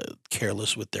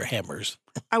careless with their hammers.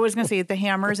 I was going to say the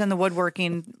hammers and the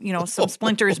woodworking, some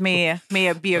splinters may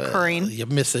be occurring. You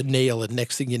miss a nail, and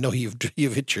next thing you know, you've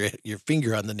hit your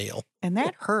finger on the nail. And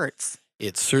that hurts.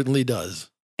 It certainly does.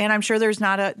 And I'm sure there's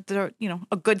not a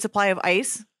good supply of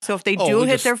ice. So if they Oh, do we'll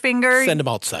hit just their finger, Send them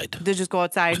outside. they just go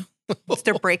outside. It's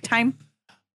their break time.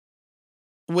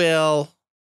 Well,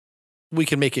 we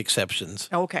can make exceptions.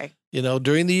 Okay.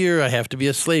 During the year, I have to be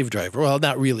a slave driver. Well,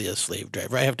 not really a slave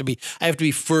driver. I have to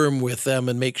be firm with them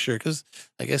and make sure, because,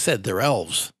 like I said, they're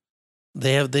elves.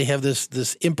 They have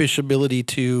this impish ability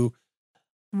to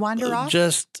Wander off.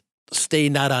 just stay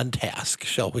not on task,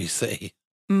 shall we say?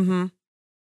 Mm-hmm.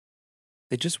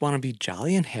 They just want to be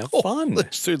jolly and have Oh, fun. they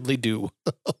certainly do.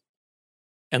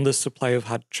 Endless supply of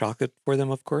hot chocolate for them,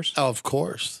 of course. Of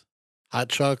course, hot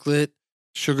chocolate,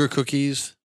 sugar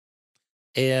cookies,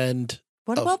 and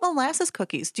What Oh. about molasses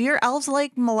cookies? Do your elves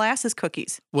like molasses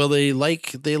cookies? well, they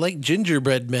like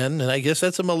gingerbread men, and I guess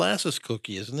that's a molasses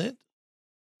cookie, isn't it?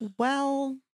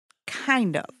 Well,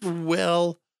 kind of.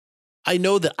 Well, I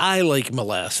know that I like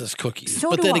molasses cookies, So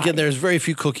but do then I. again, there's very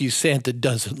few cookies Santa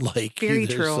doesn't like. Very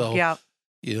either, true. So, Yeah.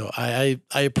 I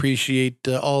appreciate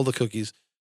all the cookies.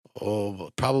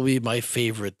 Oh, probably my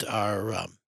favorite are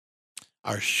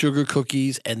sugar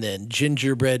cookies, and then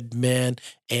gingerbread men,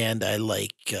 and I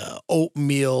like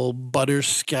oatmeal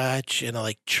butterscotch, and I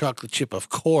like chocolate chip, of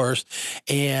course,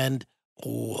 and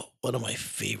one of my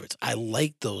favorites, I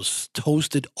like those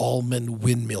toasted almond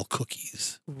windmill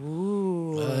cookies.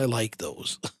 Ooh. I like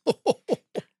those.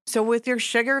 So with your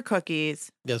sugar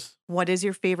cookies, Yes. what is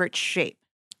your favorite shape?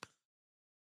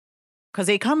 Because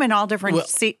they come in all different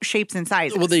Well- shapes and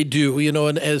sizes. Well, they do,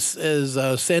 and as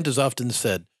Santa's often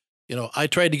said, I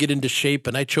tried to get into shape,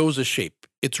 and I chose a shape.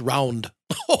 It's round.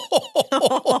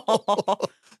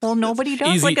 Well, nobody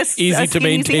does easy, like a easy to skinny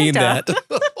maintain Santa.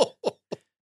 that.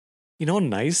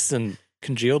 Nice and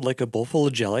congealed like a bowl full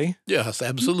of jelly. Yes,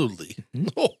 absolutely.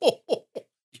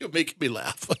 You're making me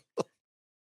laugh.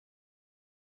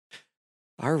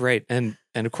 All right. And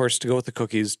of course, to go with the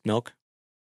cookies, milk.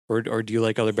 Or do you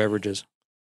like other beverages?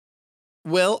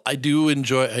 Well, I do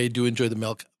enjoy the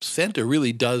milk. Santa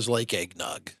really does like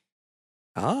eggnog.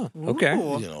 Ah, okay.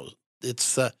 Ooh.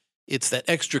 It's that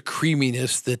extra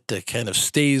creaminess that kind of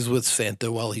stays with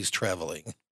Santa while he's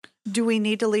traveling. Do we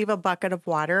need to leave a bucket of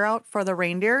water out for the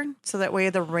reindeer so that way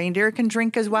the reindeer can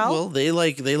drink as well? Well, they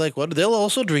like water. They'll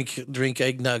also drink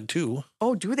eggnog too.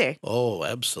 Oh, do they? Oh,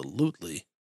 absolutely.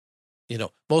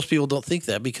 Most people don't think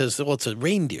that because, well, it's a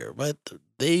reindeer, but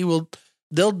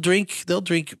they'll drink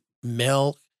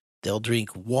milk, they'll drink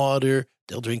water,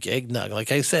 they'll drink eggnog.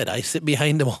 Like I said, I sit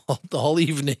behind them all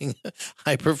evening.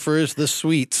 I prefer the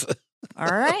sweets. All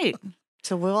right.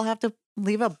 So we'll have to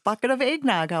leave a bucket of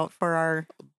eggnog out for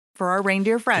our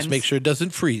reindeer friends. Just make sure it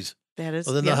doesn't freeze. That is.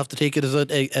 Well, then yeah. they'll have to take it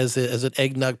as an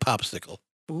eggnog popsicle.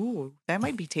 Ooh, that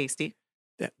might be tasty.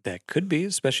 That could be,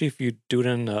 especially if you do it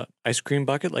in an ice cream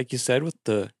bucket, like you said, with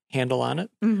the handle on it.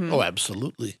 Mhm. Oh,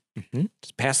 absolutely.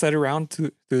 Just pass that around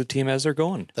through the team as they're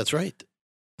going. That's right.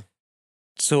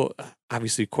 So,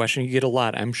 obviously, a question you get a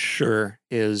lot, I'm sure,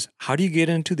 is how do you get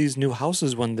into these new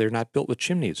houses when they're not built with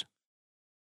chimneys?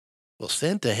 Well,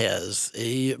 Santa has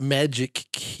a magic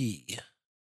key,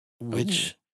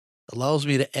 which allows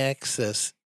me to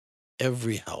access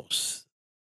every house,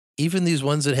 even these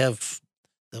ones that have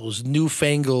those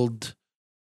newfangled,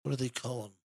 what do they call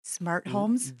them? Smart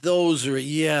homes. Those are,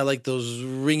 yeah, like those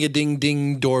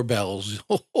ring-a-ding-ding doorbells.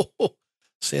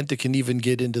 Santa can even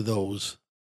get into those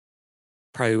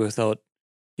Probably without,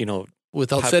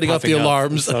 without setting off the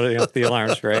alarms. Setting off the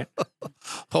alarms, right?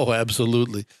 Oh,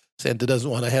 absolutely. Santa doesn't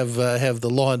want to have the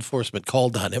law enforcement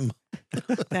called on him.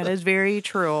 That is very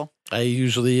true. I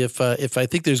usually, if I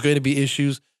think there's going to be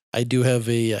issues, I do have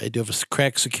a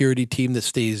crack security team that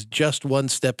stays just one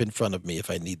step in front of me if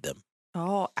I need them.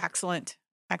 Oh, excellent.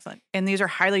 Excellent. And these are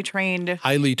highly trained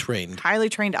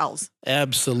elves.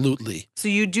 Absolutely. So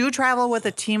you do travel with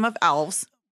a team of elves.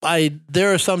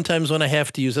 There are some times when I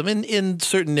have to use them in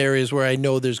certain areas where I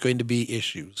know there's going to be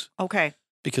issues. Okay.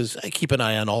 Because I keep an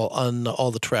eye on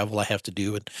all the travel I have to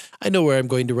do, and I know where I'm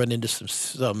going to run into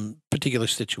some particular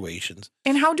situations.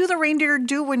 And how do the reindeer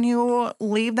do when you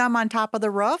leave them on top of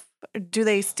the roof? Do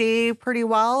they stay pretty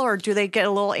well, or do they get a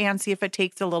little antsy if it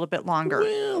takes a little bit longer?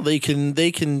 Well, they can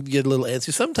get a little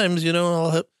antsy. Sometimes,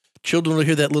 children will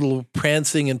hear that little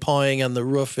prancing and pawing on the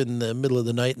roof in the middle of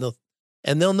the night,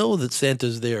 and they'll know that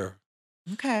Santa's there.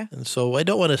 Okay. And so I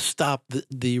don't want to stop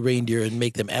the reindeer and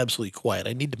make them absolutely quiet.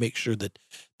 I need to make sure that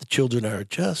the children are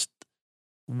just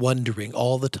wondering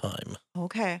all the time.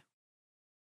 Okay.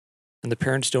 And the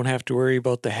parents don't have to worry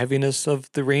about the heaviness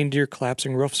of the reindeer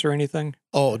collapsing roofs or anything?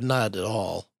 Oh, not at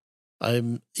all.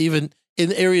 I'm even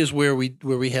in areas where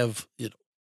we have,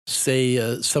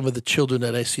 say some of the children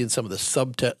that I see in some of the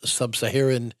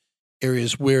sub-Saharan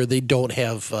areas where they don't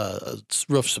have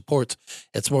roof supports.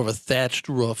 It's more of a thatched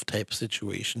roof type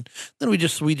situation. Then we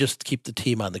just keep the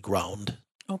team on the ground.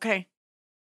 Okay.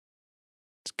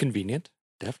 It's convenient,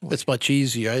 definitely. It's much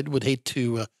easier. I would hate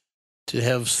to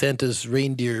have Santa's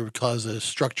reindeer cause a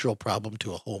structural problem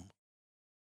to a home.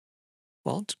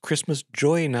 Well, it's Christmas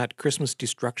joy, not Christmas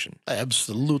destruction.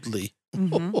 Absolutely.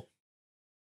 Mm-hmm.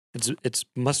 It's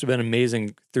must have been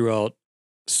amazing throughout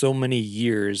so many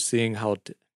years seeing how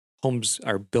homes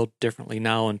are built differently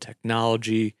now and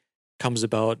technology comes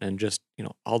about and just,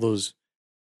 all those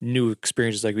new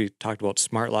experiences like we talked about,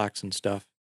 smart locks and stuff.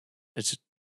 It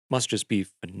must just be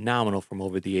phenomenal from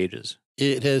over the ages.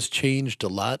 It has changed a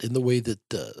lot in the way that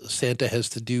Santa has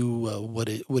to do what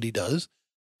he does.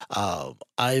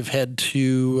 I've had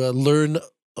to learn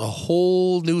a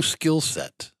whole new skill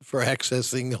set for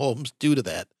accessing homes due to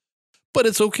that. But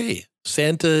it's okay.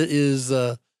 Santa is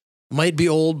might be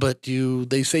old, but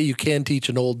they say you can teach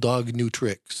an old dog new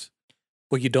tricks.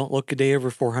 Well, you don't look a day over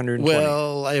 420.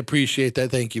 Well, I appreciate that.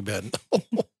 Thank you, Ben.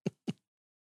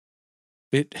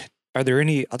 Are there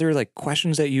any other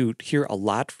questions that you hear a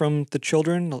lot from the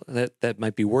children that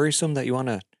might be worrisome that you want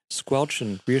to squelch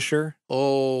and reassure?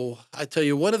 Oh, I tell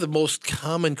you, one of the most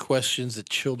common questions that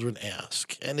children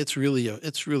ask, and it's really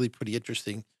pretty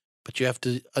interesting, but you have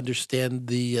to understand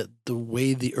the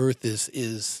way the Earth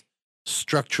is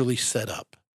structurally set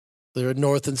up. There are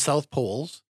North and South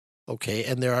poles, okay,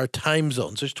 and there are time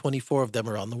zones. There's 24 of them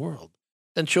around the world.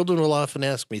 And children will often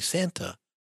ask me, Santa,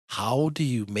 how do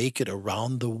you make it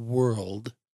around the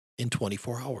world in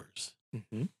 24 hours?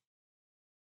 Mm-hmm.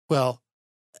 Well,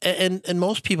 and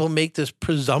most people make this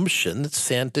presumption that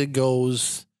Santa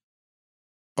goes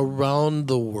around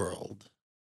the world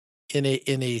in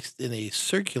a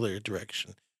circular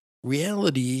direction.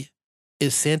 Reality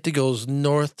is Santa goes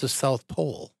north to South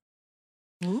Pole.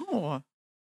 Ooh.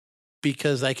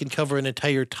 Because I can cover an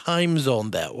entire time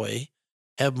zone that way.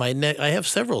 I have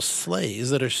several sleighs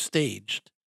that are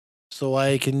staged. So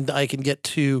I can get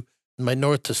to my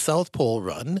north to South Pole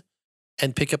run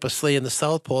and pick up a sleigh in the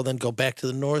South Pole, then go back to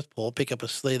the North Pole, pick up a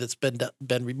sleigh that's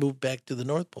been removed back to the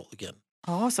North Pole again.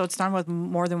 Oh, so it's done with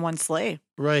more than one sleigh.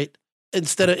 Right.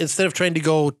 Instead of trying to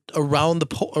go around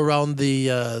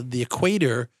the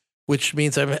equator, which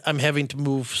means I'm having to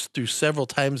move through several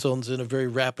time zones in a very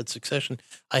rapid succession,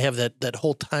 I have that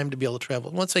whole time to be able to travel.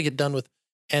 And once I get done with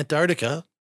Antarctica,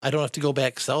 I don't have to go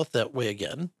back south that way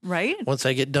again. Right. Once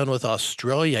I get done with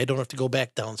Australia, I don't have to go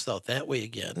back down south that way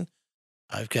again.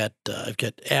 I've got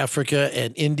Africa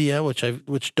and India,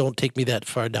 which don't take me that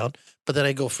far down, but then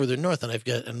I go further north,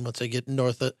 and once I get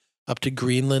north up to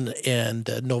Greenland and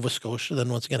Nova Scotia, then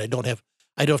once again I don't have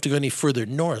to go any further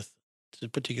north in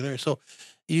particular. So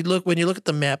when you look at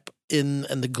the map and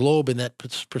the globe in that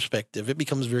perspective, it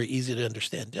becomes very easy to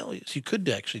understand. Yes, you could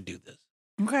actually do this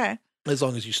Okay. as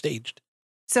long as you staged.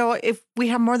 So if we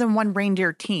have more than one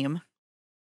reindeer team,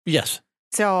 Yes,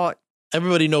 so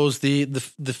everybody knows the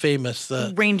famous,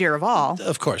 reindeer of all,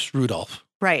 of course, Rudolph.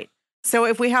 right? So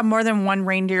if we have more than one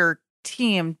reindeer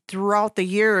team throughout the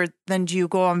year, then do you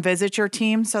go and visit your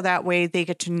team so that way they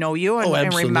get to know you and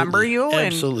Absolutely. remember you?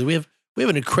 Absolutely, we have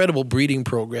an incredible breeding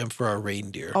program for our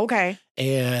reindeer. Okay.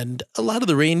 And a lot of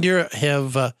the reindeer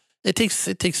have it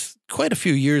takes quite a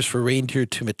few years for reindeer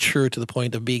to mature to the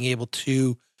point of being able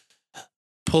to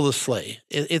pull the sleigh.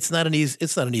 It's not an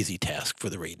easy task for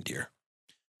the reindeer.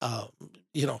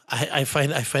 I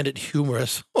find it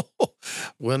humorous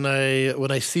when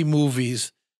I see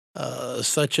movies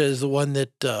such as the one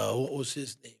that what was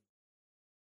his name?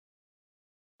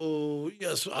 Oh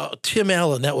yes, Tim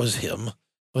Allen. That was him.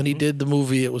 When he did the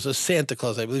movie, it was a Santa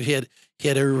Claus. I believe he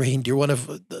had a reindeer, one of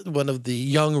the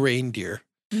young reindeer,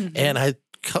 and I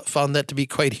found that to be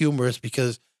quite humorous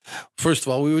because, first of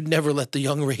all, we would never let the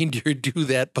young reindeer do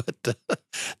that, but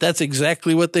that's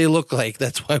exactly what they look like.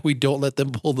 That's why we don't let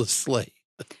them pull the sleigh.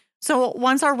 So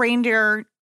once our reindeer,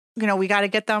 we got to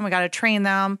get them, we got to train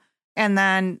them, and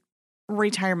then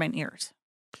retirement years.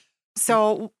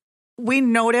 So we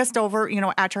noticed over,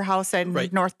 at your house in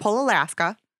Right. North Pole,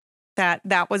 Alaska,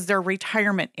 that was their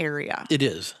retirement area. It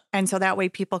is. And so that way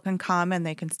people can come and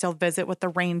they can still visit with the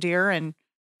reindeer and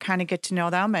kind of get to know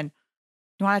them. And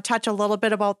you want to touch a little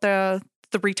bit about the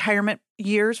retirement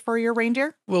years for your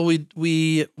reindeer? Well,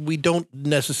 we don't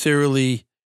necessarily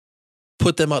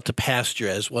put them out to pasture,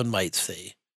 as one might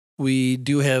say. We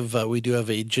do have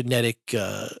a genetic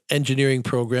engineering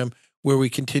program where we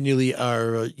continually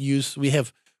are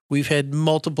we've had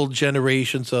multiple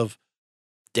generations of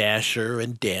Dasher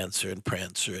and Dancer and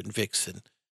Prancer and Vixen.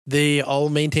 They all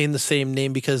maintain the same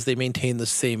name because they maintain the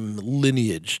same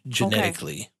lineage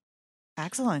genetically.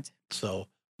 Excellent. So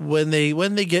when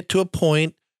they get to a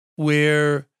point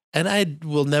where, and I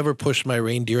will never push my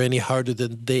reindeer any harder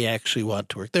than they actually want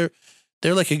to work.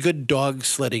 They're like a good dog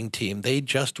sledding team. They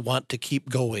just want to keep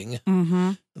going.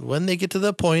 Mm-hmm. When they get to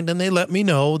the point and they let me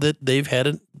know that they've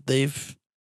had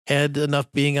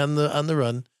enough being on the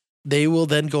run, they will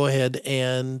then go ahead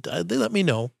and they let me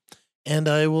know, and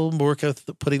I will work with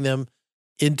putting them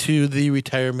into the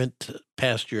retirement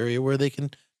pasture area where they can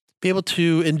be able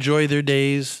to enjoy their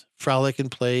days, frolic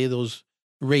and play those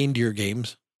reindeer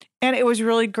games. And it was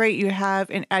really great. You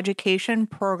have an education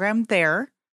program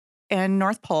there in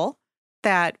North Pole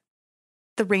that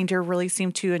the reindeer really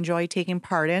seem to enjoy taking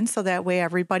part in. So that way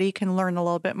everybody can learn a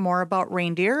little bit more about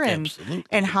reindeer and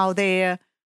Absolutely. how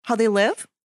they live.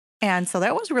 And so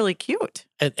that was really cute.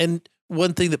 And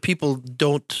one thing that people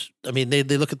don't, I mean, they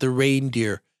look at the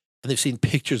reindeer and they've seen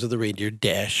pictures of the reindeer,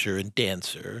 Dasher and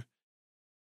Dancer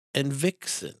and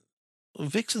Vixen.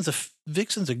 Vixen's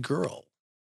a girl,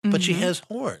 but she has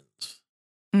horns.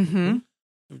 Mm-hmm.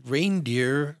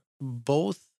 Reindeer,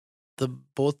 both the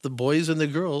boys and the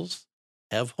girls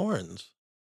have horns.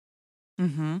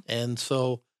 Mm-hmm. And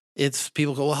so it's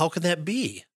people go, well, how can that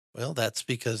be? Well, that's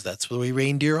because that's the way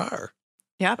reindeer are.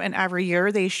 Yep. And every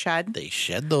year they shed. They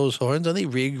shed those horns and they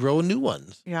regrow new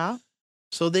ones. Yeah.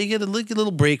 So they get a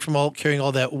little break from carrying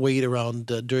all that weight around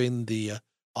during the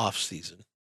off season.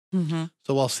 Mm-hmm.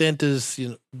 So while Santa's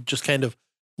just kind of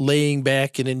laying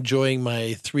back and enjoying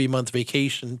my 3-month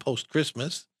vacation post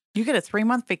Christmas. You get a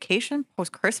 3-month vacation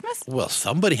post Christmas? Well,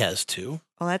 somebody has to.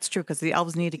 Well, that's true because the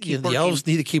elves need to keep working. The elves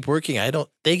need to keep working.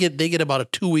 They get about a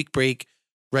 2-week break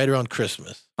right around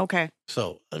Christmas. Okay.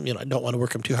 So, I don't want to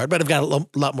work them too hard, but I've got a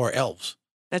lot more elves.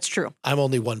 That's true. I'm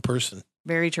only one person.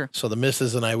 Very true. So the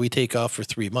missus and I, we take off for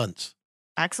 3 months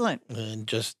Excellent. and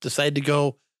just decide to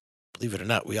go. Believe it or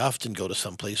not, we often go to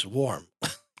someplace warm.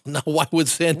 Now, why would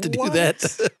Santa do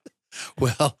that?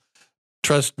 Well,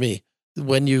 trust me,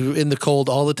 when you're in the cold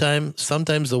all the time,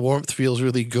 sometimes the warmth feels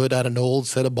really good on an old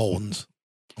set of bones.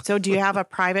 So do you have a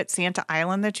private Santa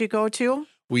island that you go to?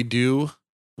 We do.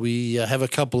 We have a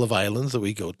couple of islands that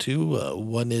we go to.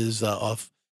 One is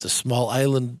it's a small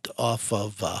island off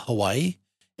of Hawaii,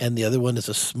 and the other one is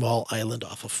a small island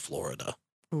off of Florida.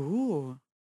 Ooh.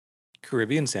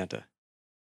 Caribbean Santa.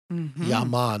 Mm-hmm.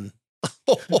 Yaman.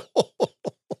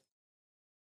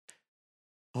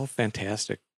 Oh,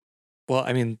 fantastic. Well,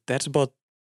 I mean, that's about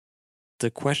the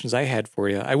questions I had for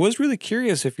you. I was really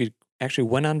curious if you actually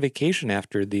went on vacation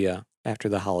after the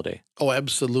holiday. Oh,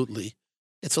 absolutely.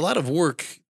 It's a lot of work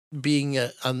being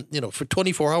on, for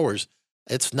 24 hours.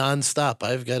 It's nonstop.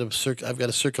 I've got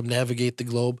to circumnavigate the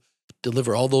globe,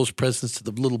 deliver all those presents to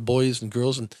the little boys and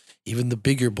girls and even the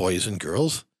bigger boys and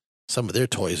girls. some of their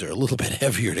toys are a little bit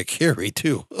heavier to carry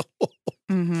too.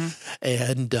 Mm-hmm.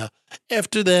 And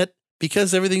after that,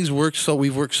 because we've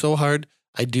worked so hard,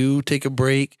 I do take a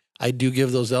break. I do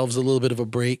give those elves a little bit of a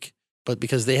break, but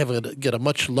because they have get a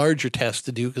much larger task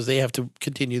to do because they have to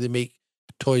continue to make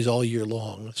toys all year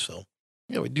long. So,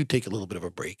 we do take a little bit of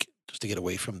a break just to get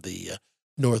away from the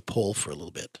North Pole for a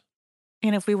little bit.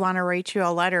 And if we want to write you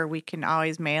a letter, we can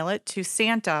always mail it to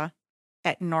Santa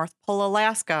at North Pole,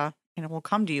 Alaska, and it will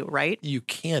come to you, right? You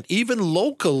can't, even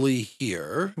locally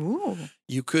here, Ooh.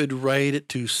 you could write it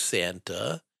to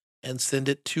Santa and send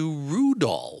it to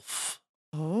Rudolph,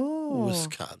 Oh.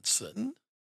 Wisconsin,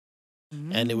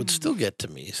 and it would Mm. still get to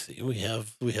me. See, we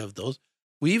have those.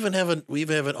 We even have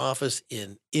an office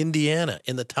in Indiana,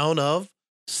 in the town of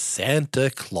Santa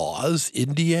Claus,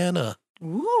 Indiana.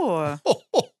 Ooh.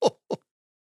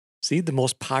 See, the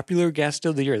most popular guest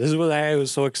of the year. This is what I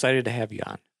was so excited to have you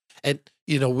on. And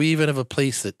we even have a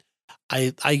place that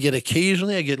I get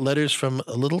occasionally. I get letters from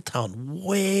a little town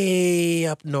way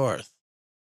up north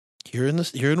here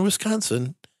in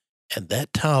Wisconsin, and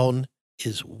that town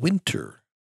is Winter.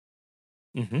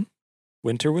 Mm-hmm.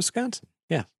 Winter, Wisconsin.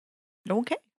 Yeah.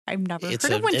 Okay. I've never It's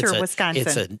heard of Winter,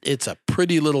 Wisconsin. It's a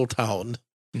pretty little town.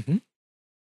 Mm-hmm.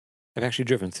 I've actually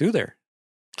driven through there.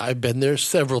 I've been there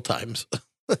several times.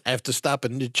 I have to stop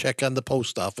and check on the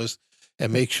post office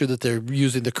and make sure that they're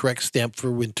using the correct stamp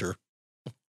for winter.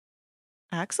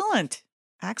 Excellent.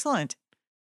 Excellent.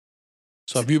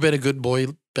 So have you been a good boy,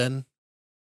 Ben?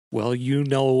 Well, you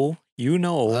know.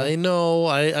 I know.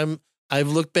 I've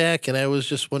looked back and I was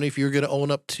just wondering if you were going to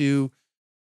own up to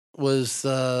was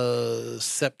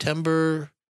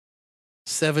September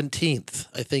 17th,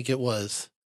 I think it was.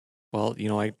 Well,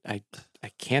 I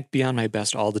can't be on my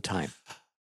best all the time.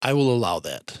 I will allow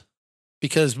that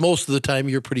because most of the time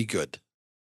you're pretty good.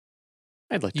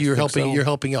 I'd like to You're think helping. so. You're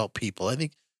helping out people. I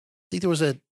think there was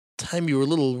a time you were a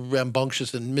little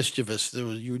rambunctious and mischievous.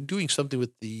 You were doing something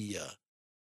with the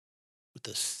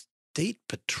state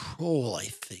patrol. I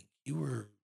think you were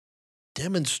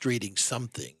demonstrating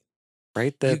something.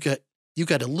 Right? You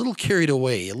got a little carried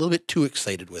away, a little bit too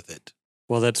excited with it.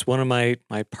 Well, that's one of my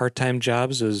part-time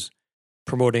jobs is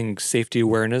promoting safety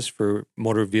awareness for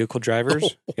motor vehicle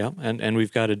drivers. Yeah, and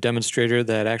we've got a demonstrator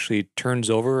that actually turns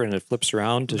over and it flips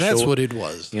around to show. That's what it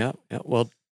was. Yeah. Well,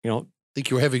 I think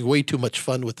you were having way too much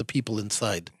fun with the people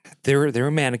inside. they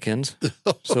were mannequins,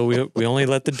 so we only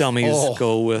let the dummies Oh.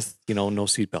 go with no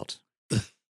seatbelts.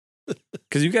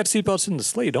 Because you got seatbelts in the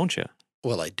sleigh, don't you?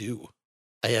 Well, I do.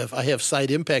 I have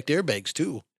side impact airbags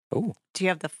too. Oh, Do you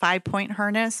have the 5-point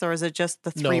harness or is it just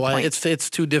the 3 No, points? it's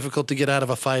too difficult to get out of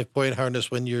a 5-point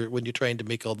harness when you're trying to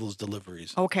make all those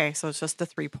deliveries. Okay, so it's just the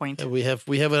 3-point. And we have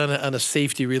it on a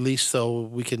safety release, so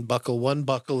we can buckle one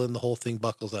buckle and the whole thing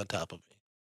buckles on top of me.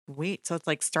 Wait, so it's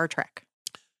like Star Trek.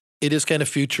 It is kind of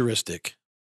futuristic.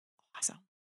 Awesome.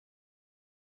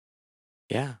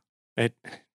 yeah.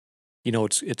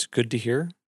 It's good to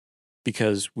hear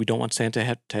because we don't want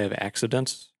Santa to have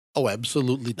accidents. Oh,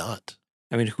 absolutely not.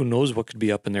 I mean, who knows what could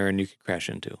be up in there and you could crash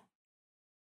into?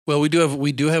 Well, we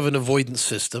do have an avoidance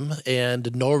system, and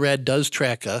NORAD does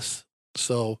track us.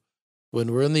 So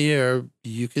when we're in the air,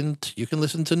 you can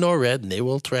listen to NORAD, and they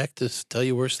will track to tell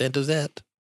you where Santa's at.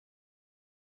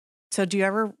 So do you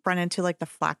ever run into like the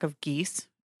flock of geese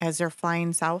as they're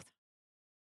flying south?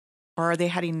 Or are they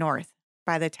heading north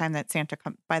by the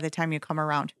time you come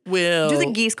around? Well, Do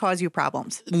the geese cause you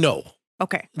problems? no.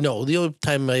 Okay. No, the only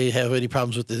time I have any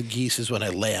problems with the geese is when I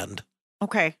land.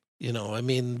 Okay.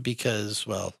 Because,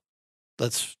 well,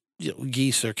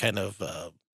 geese are kind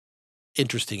of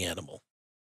interesting animal.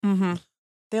 Mm-hmm.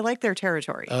 They like their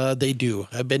territory. They do.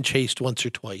 I've been chased once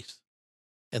or twice.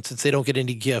 And since they don't get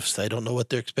any gifts, I don't know what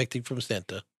they're expecting from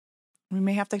Santa. We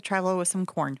may have to travel with some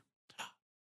corn.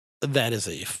 That is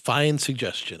a fine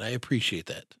suggestion. I appreciate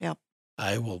that. Yep.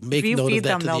 I will make If you note feed of that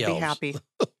them, to they'll the be elves. happy.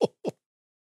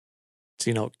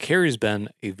 So, Carrie's been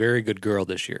a very good girl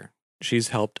this year. She's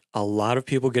helped a lot of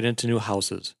people get into new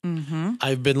houses. Mm-hmm.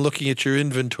 I've been looking at your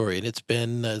inventory, and it's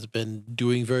been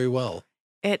doing very well.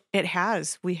 It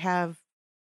has. We have,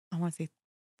 I want to say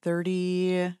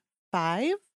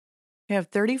 35. We have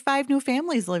 35 new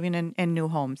families living in new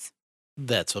homes.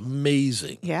 That's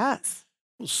amazing. Yes.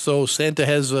 So Santa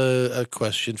has a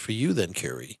question for you then,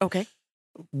 Carrie. Okay.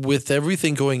 With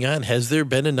everything going on, has there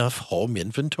been enough home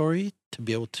inventory to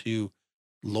be able to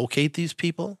locate these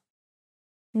people?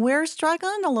 We're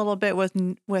struggling a little bit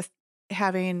with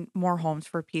having more homes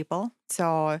for people.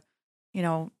 So,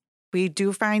 we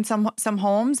do find some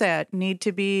homes that need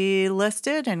to be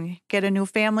listed and get a new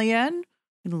family in.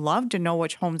 We'd love to know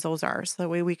which homes those are so that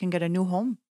way we can get a new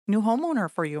homeowner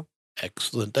for you.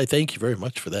 Excellent. I thank you very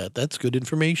much for that. That's good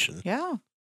information. Yeah.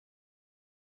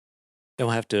 Then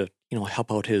we'll have to,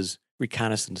 help out his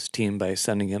reconnaissance team by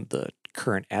sending him the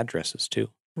current addresses too.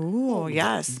 Ooh,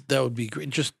 yes. That would be great.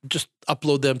 Just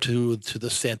upload them to the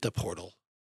Santa portal.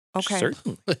 Okay.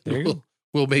 Certainly. There you go.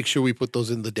 We'll make sure we put those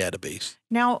in the database.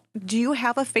 Now, do you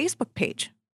have a Facebook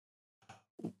page?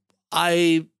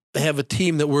 I have a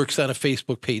team that works on a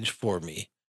Facebook page for me.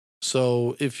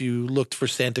 So if you looked for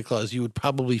Santa Claus, you would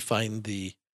probably find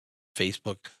the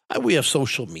Facebook. We have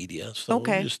social media. So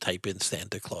Okay. you just type in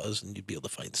Santa Claus and you'd be able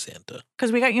to find Santa.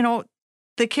 Because we got,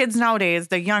 the kids nowadays,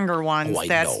 the younger ones, I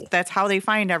know. that's how they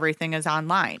find everything is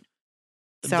online.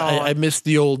 So I miss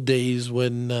the old days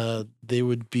when they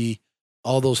would be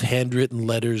all those handwritten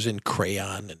letters in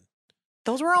crayon, and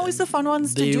those were always the fun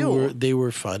ones to do. They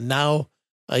were fun. Now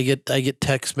I get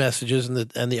text messages,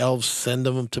 and the elves send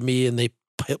them to me, and they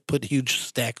put huge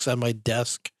stacks on my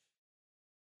desk.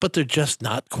 But they're just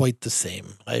not quite the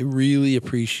same. I really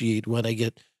appreciate when I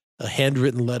get a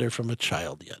handwritten letter from a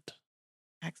child yet.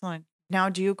 Excellent. Now,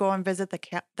 do you go and visit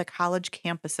the college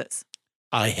campuses?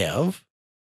 I have.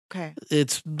 Okay.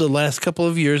 It's the last couple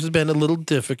of years has been a little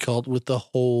difficult with the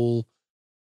whole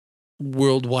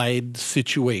worldwide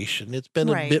situation. It's been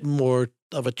a Right. bit more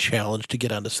of a challenge to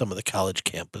get onto some of the college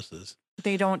campuses.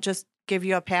 They don't just give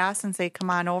you a pass and say, "Come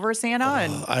on over, Santa."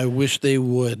 And I wish they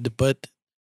would, but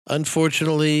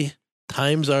unfortunately,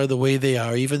 times are the way they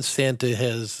are. Even Santa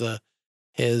has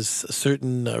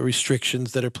certain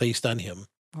restrictions that are placed on him.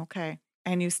 okay.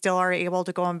 And you still are able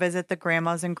to go and visit the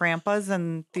grandmas and grandpas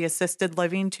and the assisted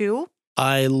living too?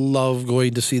 I love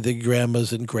going to see the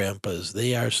grandmas and grandpas.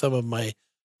 They are some of my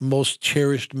most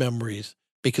cherished memories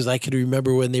because I can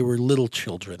remember when they were little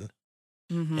children,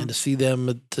 Mm-hmm. and to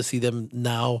see them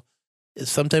now,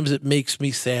 sometimes it makes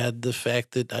me sad, the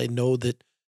fact that I know that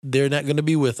they're not going to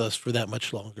be with us for that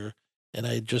much longer. And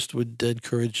I just would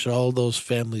encourage all those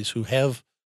families who have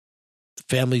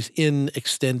families in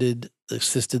extended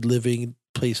assisted living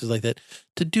places like that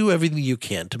to do everything you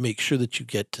can to make sure that you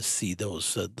get to see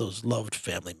those loved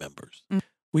family members.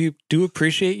 We do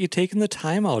appreciate you taking the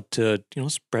time out to,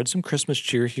 spread some Christmas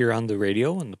cheer here on the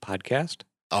radio and the podcast.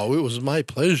 Oh, it was my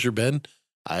pleasure, Ben.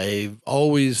 I'm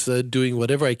always doing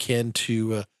whatever I can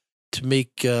to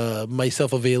make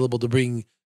myself available to bring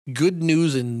good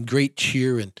news and great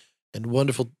cheer and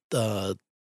wonderful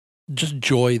just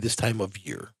joy this time of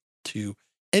year to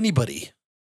anybody,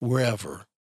 wherever.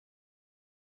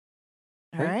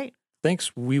 All right.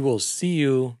 Thanks. We will see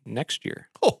you next year.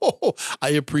 Oh, I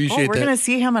appreciate we're that. going to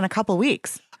see him in a couple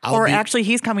weeks. Actually,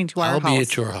 he's coming to our I'll house. be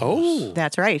at your house. Oh,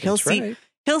 That's right.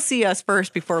 He'll see us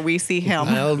first before we see him.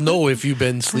 I'll know if you've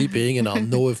been sleeping, and I'll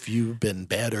know if you've been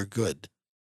bad or good.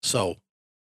 So,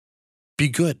 be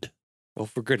good. well,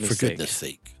 for goodness' For sake. goodness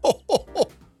sake. Oh,